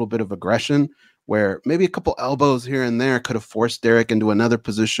lacked a little bit of aggression, where maybe a couple elbows here and there could have forced Derek into another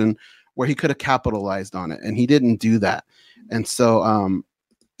position, where he could have capitalized on it, and he didn't do that. And so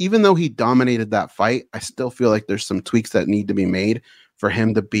even though he dominated that fight, I still feel like there's some tweaks that need to be made for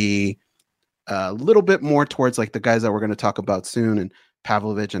him to be a little bit more towards like the guys that we're going to talk about soon, and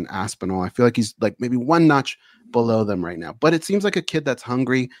Pavlovich and Aspinall. I feel like he's like maybe one notch below them right now, but it seems like a kid that's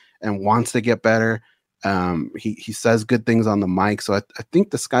hungry and wants to get better. He says good things on the mic. So I think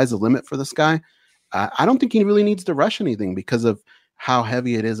the sky's the limit for this guy. I don't think he really needs to rush anything because of how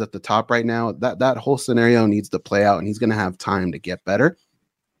heavy it is at the top right now. That whole scenario needs to play out, and he's going to have time to get better.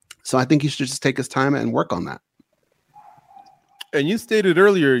 So I think he should just take his time and work on that. And you stated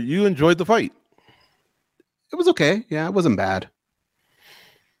earlier you enjoyed the fight. It was okay. Yeah, it wasn't bad.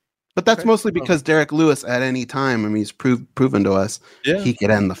 But that's mostly because Derek Lewis at any time, I mean, he's proven to us he could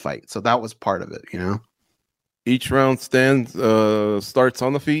end the fight. So that was part of it, you know? Each round starts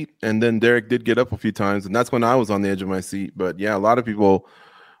on the feet, and then Derek did get up a few times, and that's when I was on the edge of my seat. But yeah, a lot of people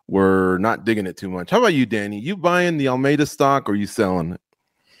were not digging it too much. How about you, Danny? You buying the Almeida stock or you selling it?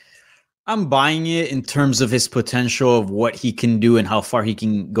 I'm buying it in terms of his potential of what he can do and how far he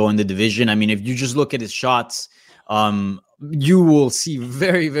can go in the division. I mean, if you just look at his shots, you will see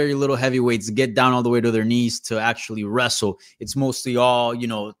very, very little heavyweights get down all the way to their knees to actually wrestle. It's mostly all,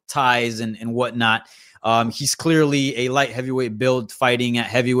 ties and whatnot. He's clearly a light heavyweight build fighting at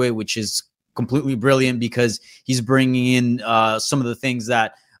heavyweight, which is completely brilliant because he's bringing in some of the things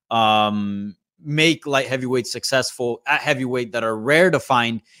that make light heavyweight successful at heavyweight that are rare to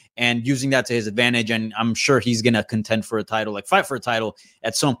find, and using that to his advantage. And I'm sure he's going to contend for a title, like fight for a title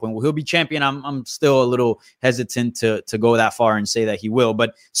at some point. Will he'll be champion? I'm still a little hesitant to go that far and say that he will,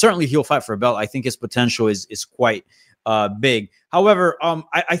 but certainly he'll fight for a belt. I think his potential is quite big. However,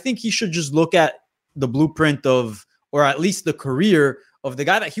 I think he should just look at the blueprint of, or at least the career of the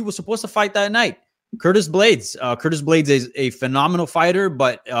guy that he was supposed to fight that night, Curtis Blades. Curtis Blades is a phenomenal fighter,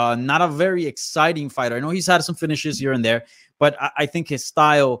 but not a very exciting fighter. I know he's had some finishes here and there, but I think his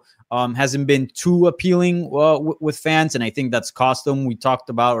style hasn't been too appealing with fans, and I think that's cost him. We talked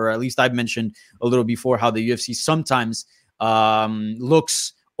about, or at least I've mentioned a little before, how the UFC sometimes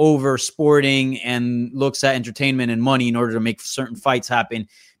looks over sporting and looks at entertainment and money in order to make certain fights happen.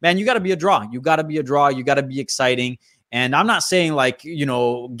 Man, you got to be a draw. You got to be a draw. You got to be exciting. And I'm not saying like,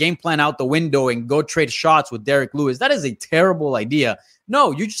 game plan out the window and go trade shots with Derek Lewis. That is a terrible idea.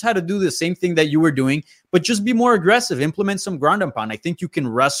 No, you just had to do the same thing that you were doing, but just be more aggressive, implement some ground and pound. I think you can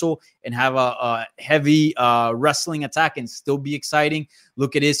wrestle and have a heavy wrestling attack and still be exciting.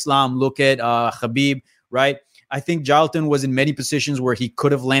 Look at Islam, look at Khabib, right? I think Jalton was in many positions where he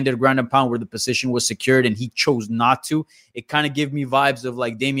could have landed ground and pound where the position was secured and he chose not to. It kind of gave me vibes of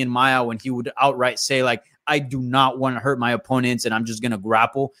like Damian Maia when he would outright say like, I do not want to hurt my opponents and I'm just going to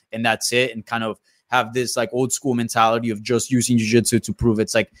grapple and that's it, and kind of have this like old school mentality of just using jiu-jitsu to prove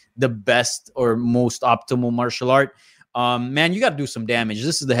it's like the best or most optimal martial art. Man, you got to do some damage.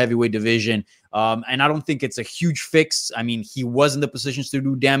 This is the heavyweight division. And I don't think it's a huge fix. I mean, he was in the positions to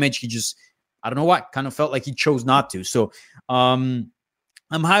do damage. He just, I don't know why, kind of felt like he chose not to. So I'm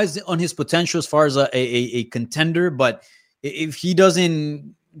high on his potential as far as a contender, but if he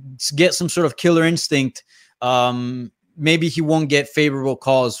doesn't get some sort of killer instinct, maybe he won't get favorable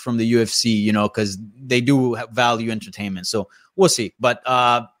calls from the UFC, because they do value entertainment. So we'll see. But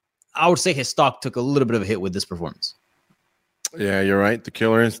I would say his stock took a little bit of a hit with this performance. Yeah, you're right. The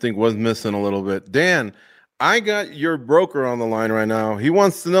killer instinct was missing a little bit. Dan, I got your broker on the line right now. He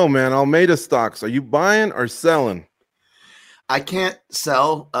wants to know, man, Almeida stocks, are you buying or selling? I can't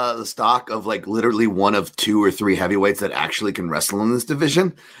sell the stock of like literally one of 2 or 3 heavyweights that actually can wrestle in this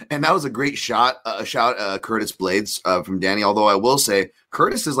division. And that was a great shout, Curtis Blades from Danny. Although I will say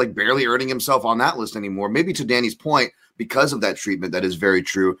Curtis is like barely earning himself on that list anymore. Maybe to Danny's point, because of that treatment, that is very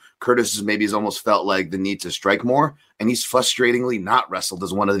true. Curtis has almost felt like the need to strike more, and he's frustratingly not wrestled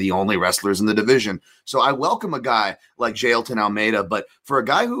as one of the only wrestlers in the division. So I welcome a guy like Jailton Almeida, but for a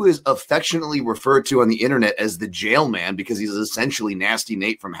guy who is affectionately referred to on the internet as the jail man because he's essentially Nasty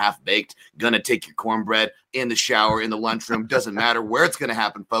Nate from Half Baked, gonna take your cornbread in the shower, in the lunchroom, doesn't matter where it's gonna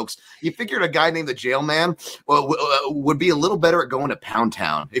happen, folks. You figured a guy named the jail man would be a little better at going to Pound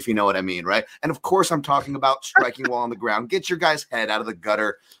Town, if you know what I mean, right? And of course, I'm talking about striking while on the ground. Get your guy's head out of the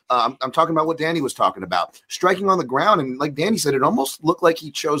gutter. I'm talking about what Danny was talking about, striking on the ground. And like Danny said, it almost looked like he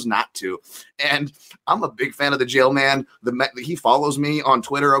chose not to. And I'm a big fan of the jail man. He follows me on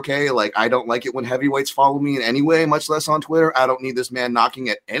Twitter. Okay. Like, I don't like it when heavyweights follow me in any way, much less on Twitter. I don't need this man knocking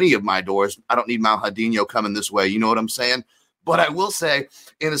at any of my doors. I don't need Mal Hadinho coming this way. You know what I'm saying? But I will say,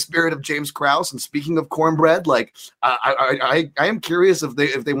 in the spirit of James Krause, and speaking of cornbread, like I am curious if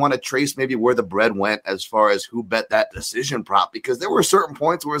they want to trace maybe where the bread went as far as who bet that decision prop, because there were certain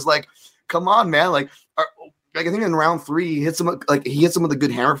points where it's like, come on, man, like I think in round 3 he hits him with a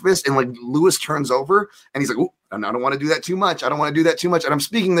good hammer fist, and like Lewis turns over and he's like, "Ooh, I don't want to do that too much. I don't want to do that too much." And I'm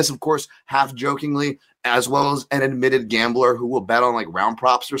speaking this, of course, half jokingly, as well as an admitted gambler who will bet on like round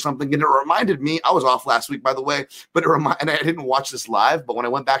props or something. And it reminded me, I was off last week, by the way, but and I didn't watch this live, but when I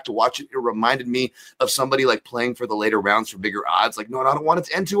went back to watch it, it reminded me of somebody like playing for the later rounds for bigger odds. Like, no, I don't want it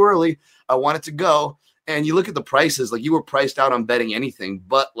to end too early. I want it to go. And you look at the prices, like you were priced out on betting anything,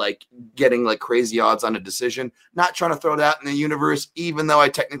 but like getting like crazy odds on a decision, not trying to throw that in the universe, even though I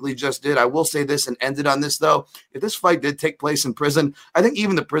technically just did. I will say this and ended on this though. If this fight did take place in prison, I think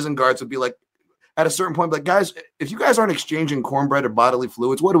even the prison guards would be like, at a certain point, like, guys, if you guys aren't exchanging cornbread or bodily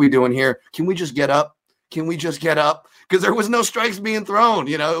fluids, what are we doing here? Can we just get up? Can we just get up? Because there was no strikes being thrown.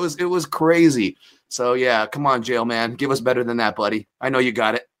 You know, it was crazy. So yeah, come on, jail man, give us better than that, buddy. I know you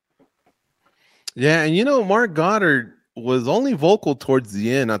got it. Yeah, and you know, Mark Goddard was only vocal towards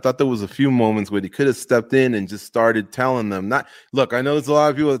the end. I thought there was a few moments where he could have stepped in and just started telling them, not look, I know there's a lot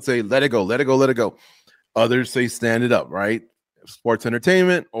of people that say, let it go, let it go, let it go. Others say stand it up, right? Sports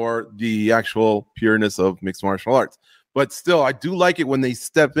entertainment or the actual pureness of mixed martial arts. But still, I do like it when they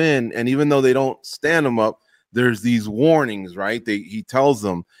step in, and even though they don't stand them up, there's these warnings, right? He tells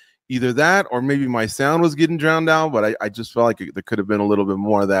them either that or maybe my sound was getting drowned out, but I just felt like there could have been a little bit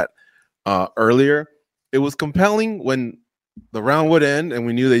more of that earlier. It was compelling when the round would end and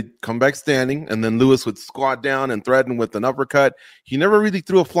we knew they'd come back standing, and then Lewis would squat down and threaten with an uppercut. He never really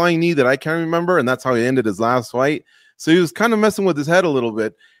threw a flying knee that I can remember, and that's how he ended his last fight. So he was kind of messing with his head a little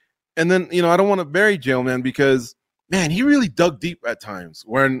bit. And then, you know, I don't want to bury Jailman because, man, he really dug deep at times.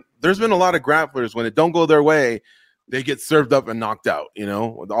 When there's been a lot of grapplers, when it don't go their way, they get served up and knocked out, you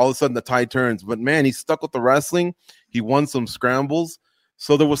know, all of a sudden the tide turns. But man, he stuck with the wrestling. He won some scrambles.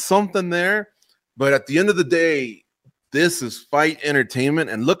 So there was something there. But at the end of the day, this is fight entertainment.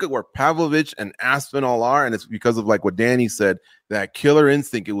 And look at where Pavlovich and Aspinall are. And it's because of like what Danny said, that killer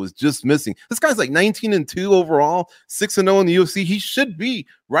instinct. It was just missing. This guy's like 19-2 overall, 6-0 in the UFC. He should be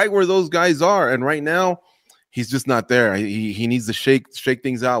right where those guys are. And right now, he's just not there. He needs to shake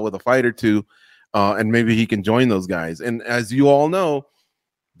things out with a fight or two. And maybe he can join those guys. And as you all know,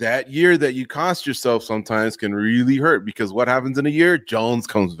 that year that you cost yourself sometimes can really hurt, because what happens in a year? Jones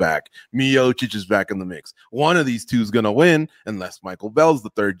comes back. Miocic is back in the mix. One of these two is going to win, unless Michael Bell's the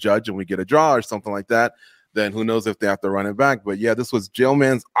third judge and we get a draw or something like that. Then who knows if they have to run it back. But yeah, this was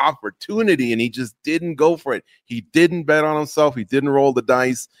Jailman's opportunity, and he just didn't go for it. He didn't bet on himself. He didn't roll the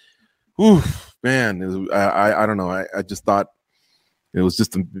dice. Oof, man, I don't know. I just thought it was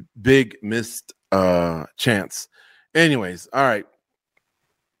just a big missed chance. Anyways, all right.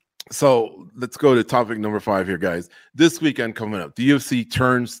 So let's go to topic number 5 here, guys. This weekend coming up, the UFC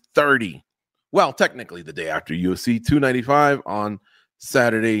turns 30. Well, technically the day after UFC 295 on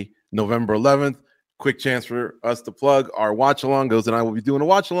Saturday, November 11th. Quick chance for us to plug our watch along. Those and I will be doing a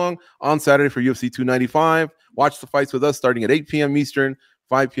watch along on Saturday for UFC 295. Watch the fights with us starting at 8 p.m. Eastern,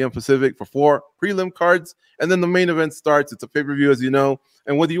 5 p.m. Pacific for 4 prelim cards. And then the main event starts. It's a pay-per-view, as you know.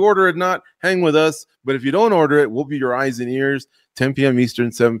 And whether you order it or not, hang with us. But if you don't order it, we'll be your eyes and ears. 10 p.m.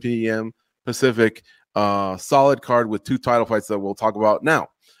 Eastern, 7 p.m. Pacific. Solid card with 2 title fights that we'll talk about now.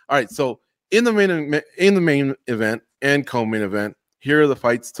 All right, so in the main event and co-main event, here are the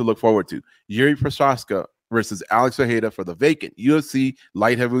fights to look forward to. Yuri Prochazka versus Alex Ojeda for the vacant UFC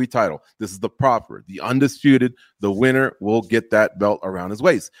light heavyweight title. This is the proper, the undisputed. The winner will get that belt around his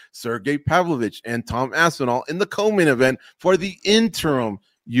waist. Sergey Pavlovich and Tom Aspinall in the co-main event for the interim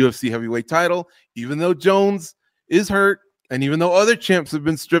UFC heavyweight title. Even though Jones is hurt, and even though other champs have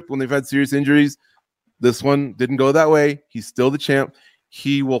been stripped when they've had serious injuries, this one didn't go that way. He's still the champ.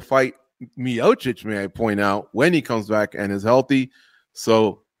 He will fight Miocic, may I point out, when he comes back and is healthy.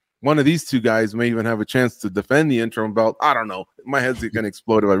 So one of these two guys may even have a chance to defend the interim belt. I don't know. My head's going to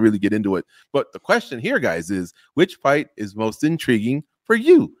explode if I really get into it. But the question here, guys, is which fight is most intriguing for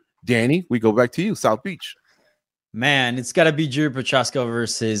you? Danny, we go back to you, South Beach. Man, it's got to be Yuri Prochazka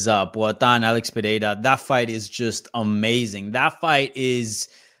versus Poatan, Alex Pereira. That fight is just amazing. That fight is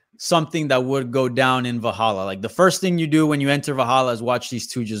something that would go down in Valhalla. Like the first thing you do when you enter Valhalla is watch these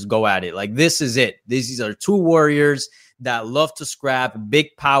two just go at it. Like this is it. These are two warriors that love to scrap,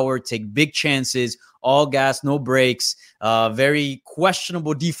 big power, take big chances, all gas, no breaks, very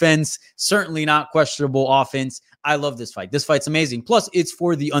questionable defense, certainly not questionable offense. I love this fight. This fight's amazing. Plus, it's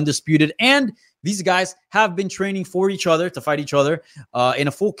for the undisputed and these guys have been training for each other to fight each other in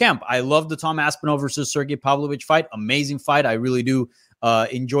a full camp. I love the Tom Aspinall versus Sergey Pavlovich fight. Amazing fight. I really do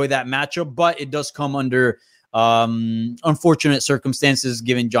enjoy that matchup, but it does come under unfortunate circumstances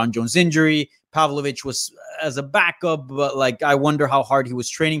given John Jones' injury. Pavlovich was as a backup, but like I wonder how hard he was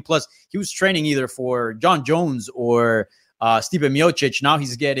training. Plus, he was training either for John Jones or Stipe Miocic. Now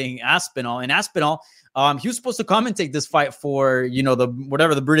he's getting Aspinall, and Aspinall, he was supposed to commentate this fight for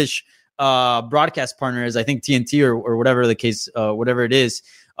whatever the British broadcast partner is. I think TNT or whatever the case, whatever it is.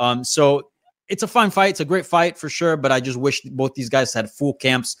 So it's a fun fight. It's a great fight for sure, but I just wish both these guys had full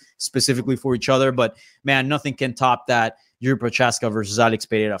camps specifically for each other. But man, nothing can top that Yuri Prochaska versus Alex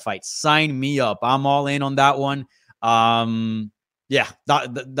Pereira fight. Sign me up. I'm all in on that one. Yeah,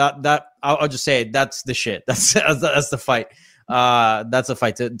 that I'll just say it, that's the shit. That's the fight. That's a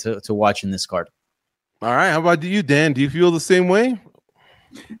fight to watch in this card. All right. How about you, Dan? Do you feel the same way?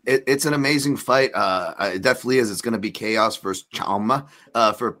 It's an amazing fight. It definitely is. It's going to be chaos versus Chalma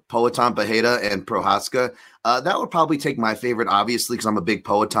for Poatan, Pereira, and Prochaska. That would probably take my favorite, obviously, because I'm a big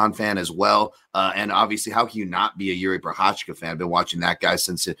Poatan fan as well. And obviously, how can you not be a Yuri Prochaska fan? I've been watching that guy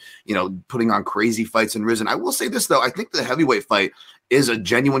since, putting on crazy fights in Risen. I will say this, though. I think the heavyweight fight is a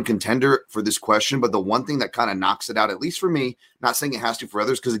genuine contender for this question. But the one thing that kind of knocks it out, at least for me, not saying it has to for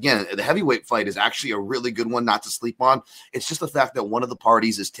others, because, again, the heavyweight fight is actually a really good one not to sleep on. It's just the fact that one of the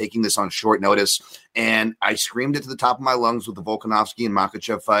parties is taking this on short notice. And I screamed it to the top of my lungs with the Volkanovski and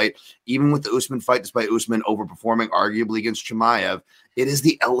Makhachev fight, even with the Usman fight, despite Usman overperforming arguably against Chimaev. It is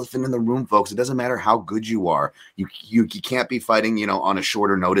the elephant in the room, folks. It doesn't matter how good you are. You can't be fighting, on a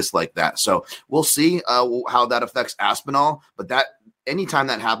shorter notice like that. So we'll see how that affects Aspinall. But that anytime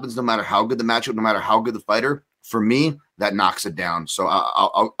that happens, no matter how good the matchup, no matter how good the fighter, for me, that knocks it down. So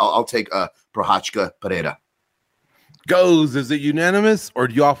I'll take Prochaska Pereira. Is it unanimous, or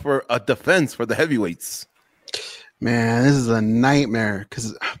do you offer a defense for the heavyweights? Man, this is a nightmare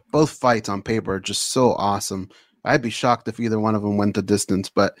because both fights on paper are just so awesome. I'd be shocked if either one of them went the distance,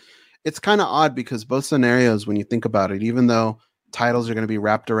 but it's kind of odd because both scenarios, when you think about it, even though titles are going to be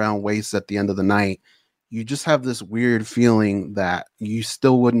wrapped around waists at the end of the night, you just have this weird feeling that you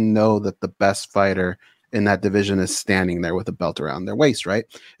still wouldn't know that the best fighter in that division is standing there with a belt around their waist, right?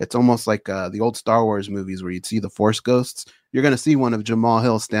 It's almost like the old Star Wars movies where you'd see the Force Ghosts. You're going to see one of Jamal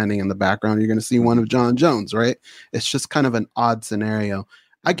Hill standing in the background. You're going to see one of John Jones, right? It's just kind of an odd scenario.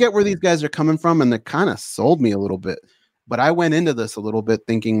 I get where these guys are coming from, and they kind of sold me a little bit. But I went into this a little bit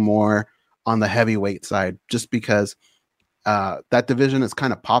thinking more on the heavyweight side, just because that division is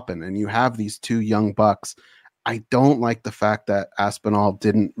kind of popping, and you have these two young bucks. I don't like the fact that Aspinall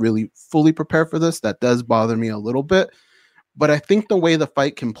didn't really fully prepare for this. That does bother me a little bit. But I think the way the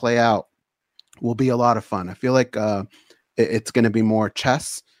fight can play out will be a lot of fun. I feel like it's going to be more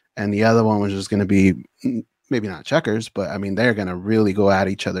chess, and the other one was just going to be maybe not checkers, but I mean, they're going to really go at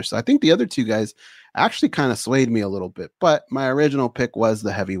each other. So I think the other two guys actually kind of swayed me a little bit, but my original pick was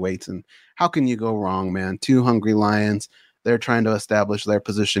the heavyweights. And how can you go wrong, man? Two hungry lions. They're trying to establish their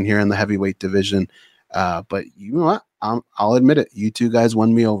position here in the heavyweight division. But you know what? I'll admit it. You two guys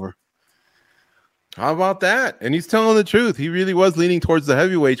won me over. How about that? And he's telling the truth. He really was leaning towards the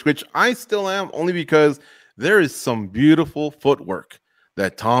heavyweights, which I still am, only because there is some beautiful footwork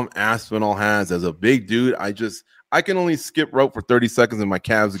that Tom Aspinall has as a big dude. I can only skip rope for 30 seconds and my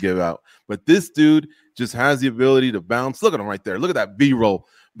calves give out. But this dude just has the ability to bounce. Look at him right there. Look at that B-roll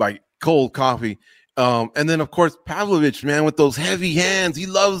by Cold Coffee. And then, of course, Pavlovich, man, with those heavy hands. He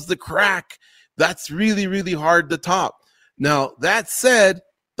loves the crack. That's really, really hard to top. Now, that said,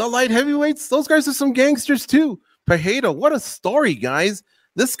 the light heavyweights, those guys are some gangsters too. Pereira, what a story, guys.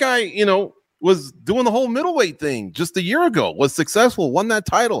 This guy, was doing the whole middleweight thing just a year ago, was successful, won that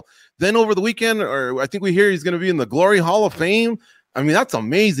title. Then over the weekend, or I think we hear he's going to be in the Glory Hall of Fame. I mean, that's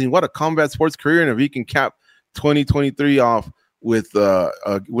amazing. What a combat sports career. And if he can cap 2023 off with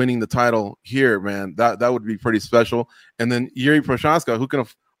winning the title here, man, that would be pretty special. And then Yuri Prochaska, who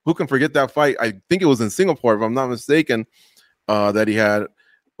can forget that fight? I think it was in Singapore, if I'm not mistaken, that he had,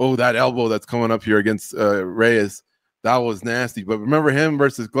 that elbow that's coming up here against Reyes. That was nasty. But remember him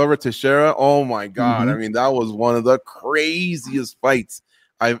versus Glover Teixeira? Oh, my God. I mean, that was one of the craziest fights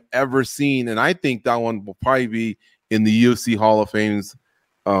I've ever seen. And I think that one will probably be in the UFC Hall of Fame's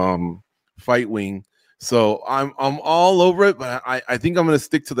fight wing. So I'm all over it, but I think I'm going to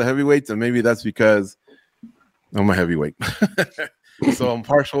stick to the heavyweights, and maybe that's because I'm a heavyweight. So I'm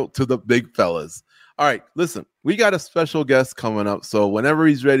partial to the big fellas. All right, listen, we got a special guest coming up. So whenever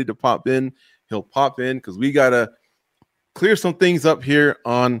he's ready to pop in, he'll pop in, because we got to clear some things up here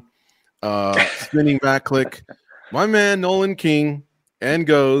on Spinning Back Clique. My man, Nolan King, and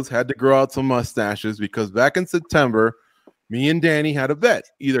Goes had to grow out some mustaches because back in September, me and Danny had a bet.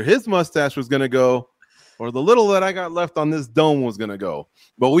 Either his mustache was going to go or the little that I got left on this dome was going to go.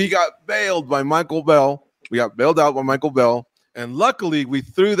 But we got bailed by Michael Bell. We got bailed out by Michael Bell. And luckily, we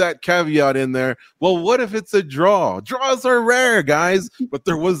threw that caveat in there. Well, what if it's a draw? Draws are rare, guys. But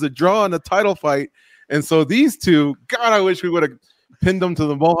there was a draw in a title fight. And so these two, God, I wish we would have pinned them to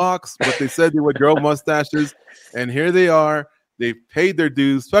the Mohawks, but they said they would grow mustaches. And here they are. They've paid their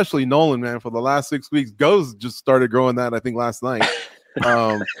dues, especially Nolan, man, for the last 6 weeks. Goes just started growing that, I think, last night.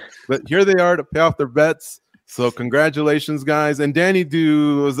 But here they are to pay off their bets. So congratulations, guys. And Danny, is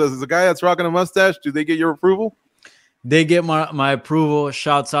the guy that's rocking a mustache, do they get your approval? They get my approval.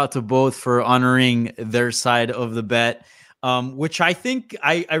 Shouts out to both for honoring their side of the bet, which I think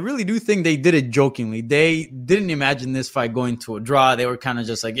I really do think they did it jokingly. They didn't imagine this fight going to a draw. They were kind of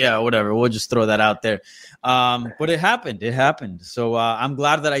just like, yeah, whatever. We'll just throw that out there. But it happened. It happened. So I'm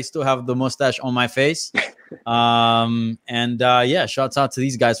glad that I still have the mustache on my face. Yeah, shouts out to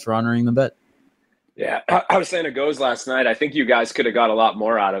these guys for honoring the bet. Yeah, I was saying to Goes last night, I think you guys could have got a lot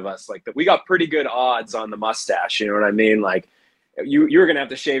more out of us. Like, we got pretty good odds on the mustache. You know what I mean? Like, you were going to have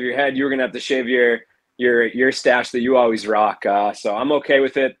to shave your head. You were going to have to shave your stash that you always rock. So I'm okay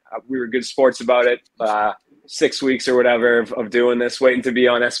with it. We were good sports about it. 6 weeks or whatever of doing this, waiting to be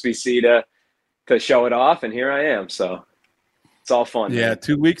on SBC to show it off. And here I am. So it's all fun. Yeah, man.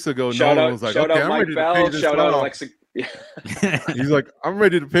 2 weeks ago, Nolan was like, shout okay, out I'm Mike ready Bell, to pay this shout out off. Alexa. Yeah. He's like, I'm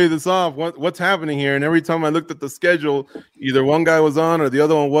ready to pay this off. What's happening here? And every time I looked at the schedule, either one guy was on or the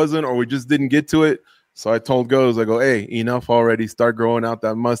other one wasn't, or we just didn't get to it. So I told Goes, I go, hey, enough already. Start growing out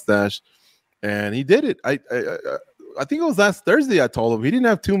that mustache. And he did it. I think it was last Thursday I told him. He didn't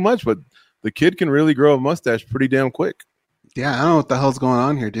have too much, but the kid can really grow a mustache pretty damn quick. Yeah, I don't know what the hell's going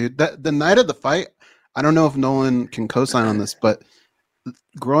on here, dude. The night of the fight, I don't know if Nolan can co-sign on this, but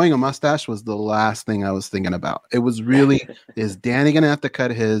growing a mustache was the last thing I was thinking about. It was really, is Danny going to have to cut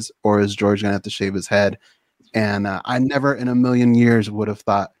his, or is George going to have to shave his head? And I never in a million years would have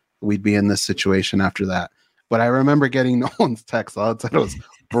thought we'd be in this situation after that. But I remember getting Nolan's text. All it said was,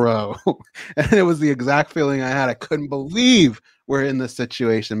 bro. And it was the exact feeling I had. I couldn't believe we're in this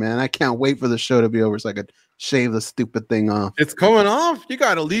situation, man. I can't wait for the show to be over so I could shave the stupid thing off. It's coming off. You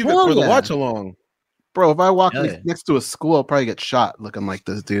got to leave it for the watch along. Bro, if I walk next to a school, I'll probably get shot looking like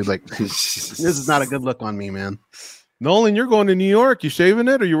this, dude. Like, this is not a good look on me, man. Nolan, you're going to New York. You shaving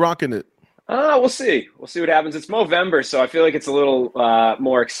it or you rocking it? We'll see. We'll see what happens. It's Movember, so I feel like it's a little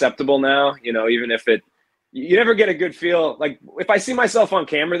more acceptable now. You know, even if you never get a good feel. Like, if I see myself on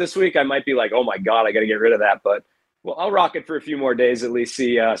camera this week, I might be like, oh my God, I got to get rid of that. But well, I'll rock it for a few more days at least.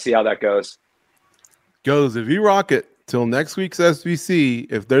 See how that goes. Goes, if you rock it till next week's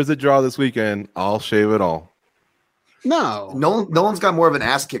SBC, if there's a draw this weekend, I'll shave it all. No one's got more of an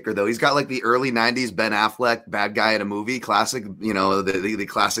ass kicker though. He's got like the early 90s Ben Affleck bad guy in a movie classic, you know, the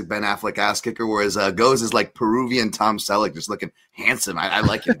classic Ben Affleck ass kicker, whereas Goes is like Peruvian Tom Selleck, just looking handsome. I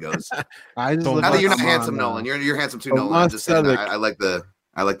like it, Goes. I just now that you're not handsome, Nolan. You're handsome too, Nolan. I'm just saying, I like the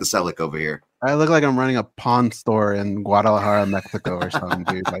Selleck over here. I look like I'm running a pawn store in Guadalajara, Mexico or something,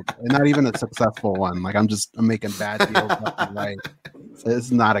 dude. Like, not even a successful one. Like, I'm making bad deals left and right.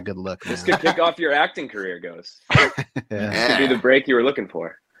 It's not a good look, man. This could kick off your acting career, Goes. This could be the break you were looking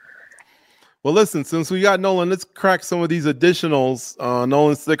for. Well, listen, since we got Nolan, let's crack some of these additionals.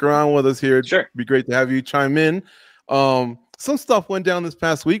 Nolan, stick around with us here. Sure. It'd be great to have you chime in. Some stuff went down this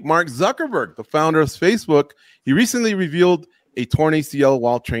past week. Mark Zuckerberg, the founder of Facebook, he recently revealed a torn ACL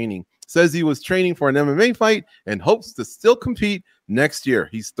while training. Says he was training for an MMA fight and hopes to still compete next year.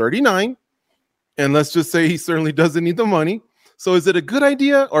 He's 39, and let's just say he certainly doesn't need the money. So is it a good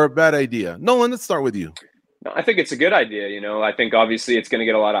idea or a bad idea? Nolan, let's start with you. No, I think it's a good idea. You know, I think obviously it's going to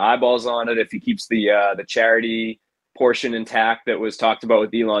get a lot of eyeballs on it if he keeps the charity portion intact that was talked about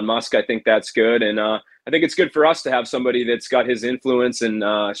with Elon Musk. I think that's good, and I think it's good for us to have somebody that's got his influence and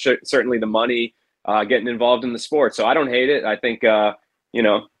certainly the money getting involved in the sport. So I don't hate it. I think you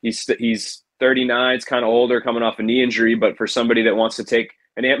know, he's 39. It's kind of older, coming off a knee injury, but for somebody that wants to take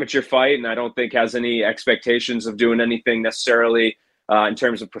an amateur fight, and I don't think has any expectations of doing anything necessarily in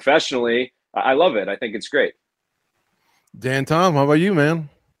terms of professionally, I love it. I think it's great. Dan Tom, how about you, man?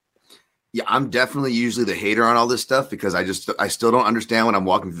 Yeah, I'm definitely usually the hater on all this stuff because I still don't understand when I'm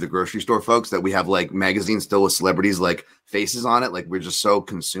walking through the grocery store, folks, that we have like magazines still with celebrities like faces on it. Like, we're just so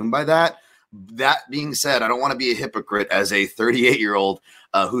consumed by that. That being said, I don't want to be a hypocrite as a 38-year-old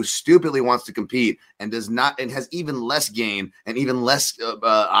who stupidly wants to compete and does not, and has even less gain and even less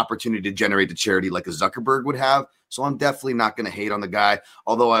opportunity to generate the charity like a Zuckerberg would have. So I'm definitely not going to hate on the guy.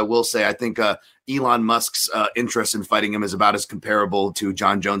 Although I will say, I think Elon Musk's interest in fighting him is about as comparable to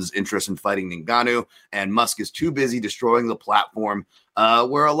John Jones's interest in fighting Ngannou. And Musk is too busy destroying the platform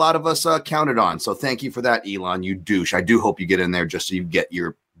where a lot of us counted on. So thank you for that, Elon, you douche. I do hope you get in there just so you get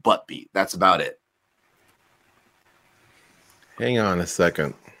your butt beat. That's about it. Hang on a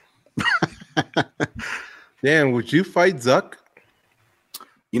second. Dan, would you fight Zuck?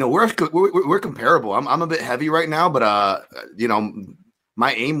 You know, we're comparable. I'm a bit heavy right now, but you know,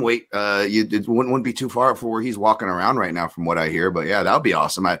 my aim weight it wouldn't be too far for where he's walking around right now, from what I hear. But yeah, that would be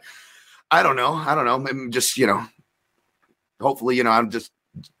awesome. I don't know. Maybe just, you know, hopefully, you know,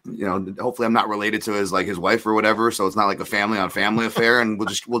 hopefully I'm not related to his wife or whatever, so it's not like a family on family affair, and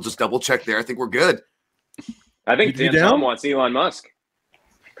we'll just double check there. I think we're good. I think Tom wants Elon Musk.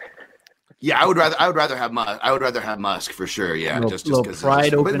 Yeah, I would rather have Musk. I would rather have Musk for sure. Yeah, just because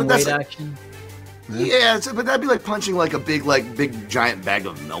pride open weight action. Yeah, but that'd be like punching like a big giant bag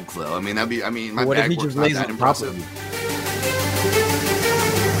of milk, though. I mean, my what if bag he work's just not lays that on top of impressive. you?